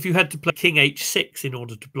 if you had to play king h6 in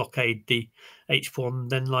order to blockade the h pawn,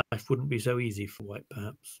 then life wouldn't be so easy for white,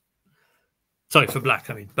 perhaps. Sorry, for black,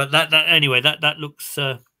 I mean. But that looks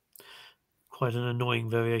quite an annoying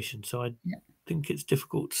variation. So I think it's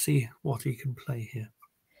difficult to see what he can play here.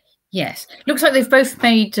 Yes. Looks like they've both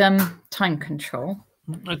made time control.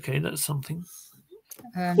 Okay, that's something.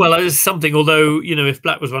 Well, it's something, although, if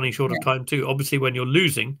black was running short of time too, obviously when you're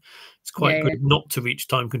losing, it's quite good not to reach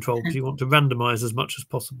time control because you want to randomize as much as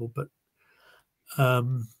possible. But,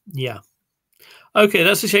 yeah. Okay,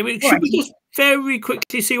 that's a shame. Should we just very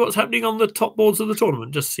quickly see what's happening on the top boards of the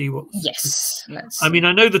tournament? Just see what's... Yes, let's... I mean,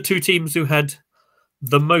 I know the two teams who had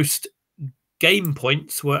the most game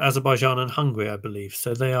points were Azerbaijan and Hungary, I believe.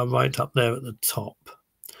 So they are right up there at the top.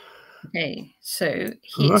 Okay, so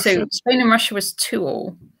Spain and Russia was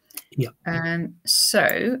 2-2. Yeah.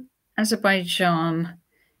 So Azerbaijan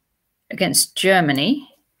against Germany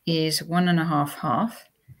is 1.5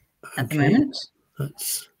 at the moment.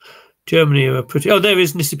 That's Germany are pretty. Oh, there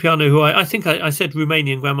is Nisipiano, who I think I said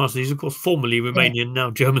Romanian Grandmaster. He's of course formerly Romanian,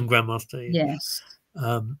 now German Grandmaster. Yes.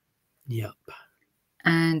 Yep.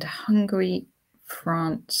 And Hungary,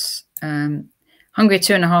 France. Hungary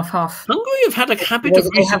 2.5. Hungary have had a habit of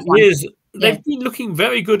recent years. They've been looking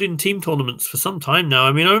very good in team tournaments for some time now.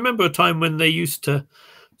 I mean, I remember a time when they used to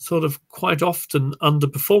sort of quite often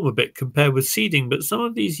underperform a bit compared with seeding, but some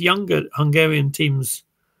of these younger Hungarian teams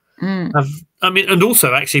have, I mean, and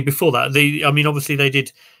also actually before that, obviously they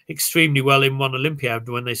did extremely well in one Olympiad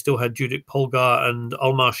when they still had Judith Polgar and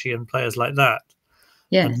Almashi and players like that.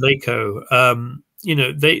 And Leko.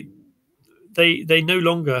 They no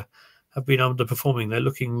longer have been underperforming. They're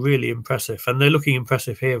looking really impressive, and they're looking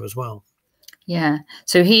impressive here as well. Yeah.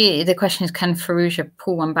 So here the question is, can Farouja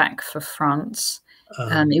pull one back for France?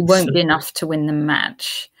 It won't be enough to win the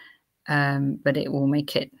match, but it will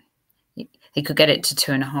make it. He could get it to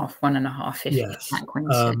 2.5, 1.5 if Black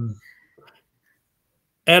wins it.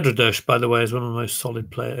 Erdogan, by the way, is one of the most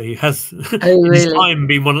solid players. He has in his time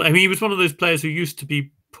been one. I mean, he was one of those players who used to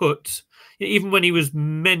be put, even when he was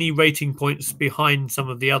many rating points behind some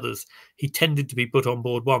of the others, he tended to be put on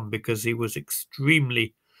board one because he was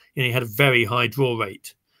extremely, he had a very high draw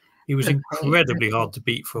rate. He was incredibly hard to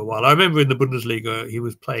beat for a while. I remember in the Bundesliga, he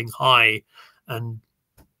was playing high and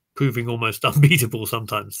proving almost unbeatable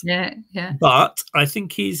sometimes. Yeah. But I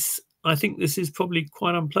think this is probably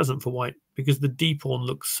quite unpleasant for White because the D pawn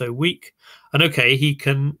looks so weak. And okay, he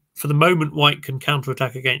can, for the moment, White can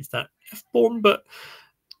counterattack against that F pawn,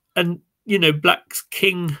 and Black's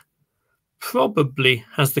king probably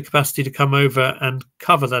has the capacity to come over and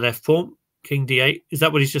cover that F pawn. King D8. Is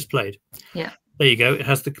that what he's just played? Yeah. There you go. It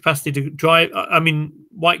has the capacity to drive. I mean,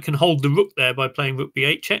 White can hold the rook there by playing rook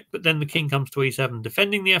B8 check, but then the king comes to E7,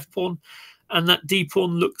 defending the F pawn, and that D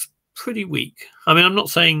pawn looks pretty weak. I mean, I'm not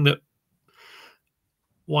saying that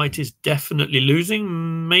White is definitely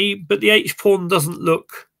losing, but the H pawn doesn't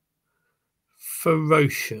look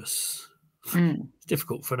ferocious. It's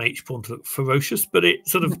difficult for an H pawn to look ferocious, but it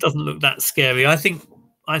sort of doesn't look that scary. I think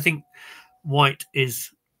White is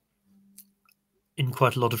in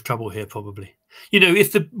quite a lot of trouble here, probably.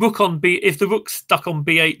 If the rook's stuck on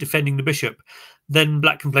B8 defending the bishop, then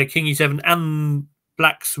Black can play King E7 and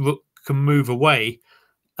Black's rook can move away,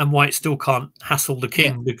 and White still can't hassle the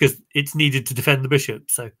king because it's needed to defend the bishop.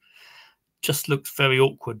 So just looks very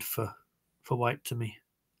awkward for White to me.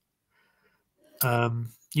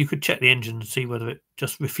 You could check the engine and see whether it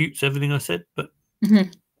just refutes everything I said, but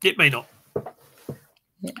it may not.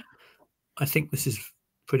 Yeah. I think this is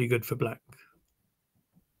pretty good for Black.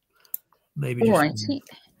 Maybe. All right.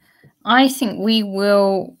 I think we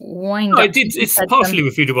will wind up. It's partially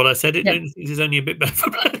refuted what I said. It is only a bit better for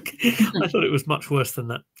Black. I thought it was much worse than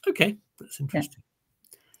that. Okay, that's interesting.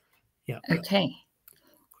 Yeah. Okay.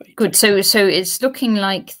 Great. Good. So it's looking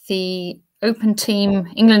like the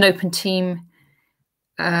England Open team,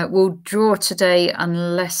 will draw today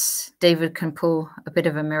unless David can pull a bit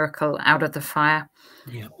of a miracle out of the fire.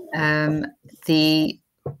 Yeah. The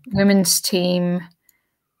women's team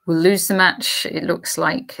will lose the match. It looks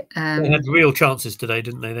like they had real chances today,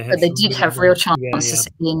 didn't they? They did have real chances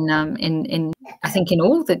in I think in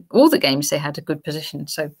all the games they had a good position.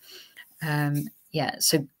 So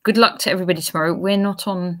so good luck to everybody tomorrow. We're not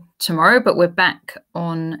on tomorrow, but we're back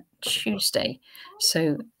on Tuesday.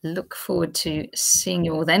 So look forward to seeing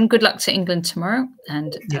you all then. Good luck to England tomorrow,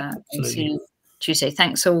 and see you Tuesday.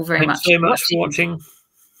 Thanks all very much. Thanks so much for watching.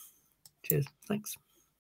 Cheers. Thanks.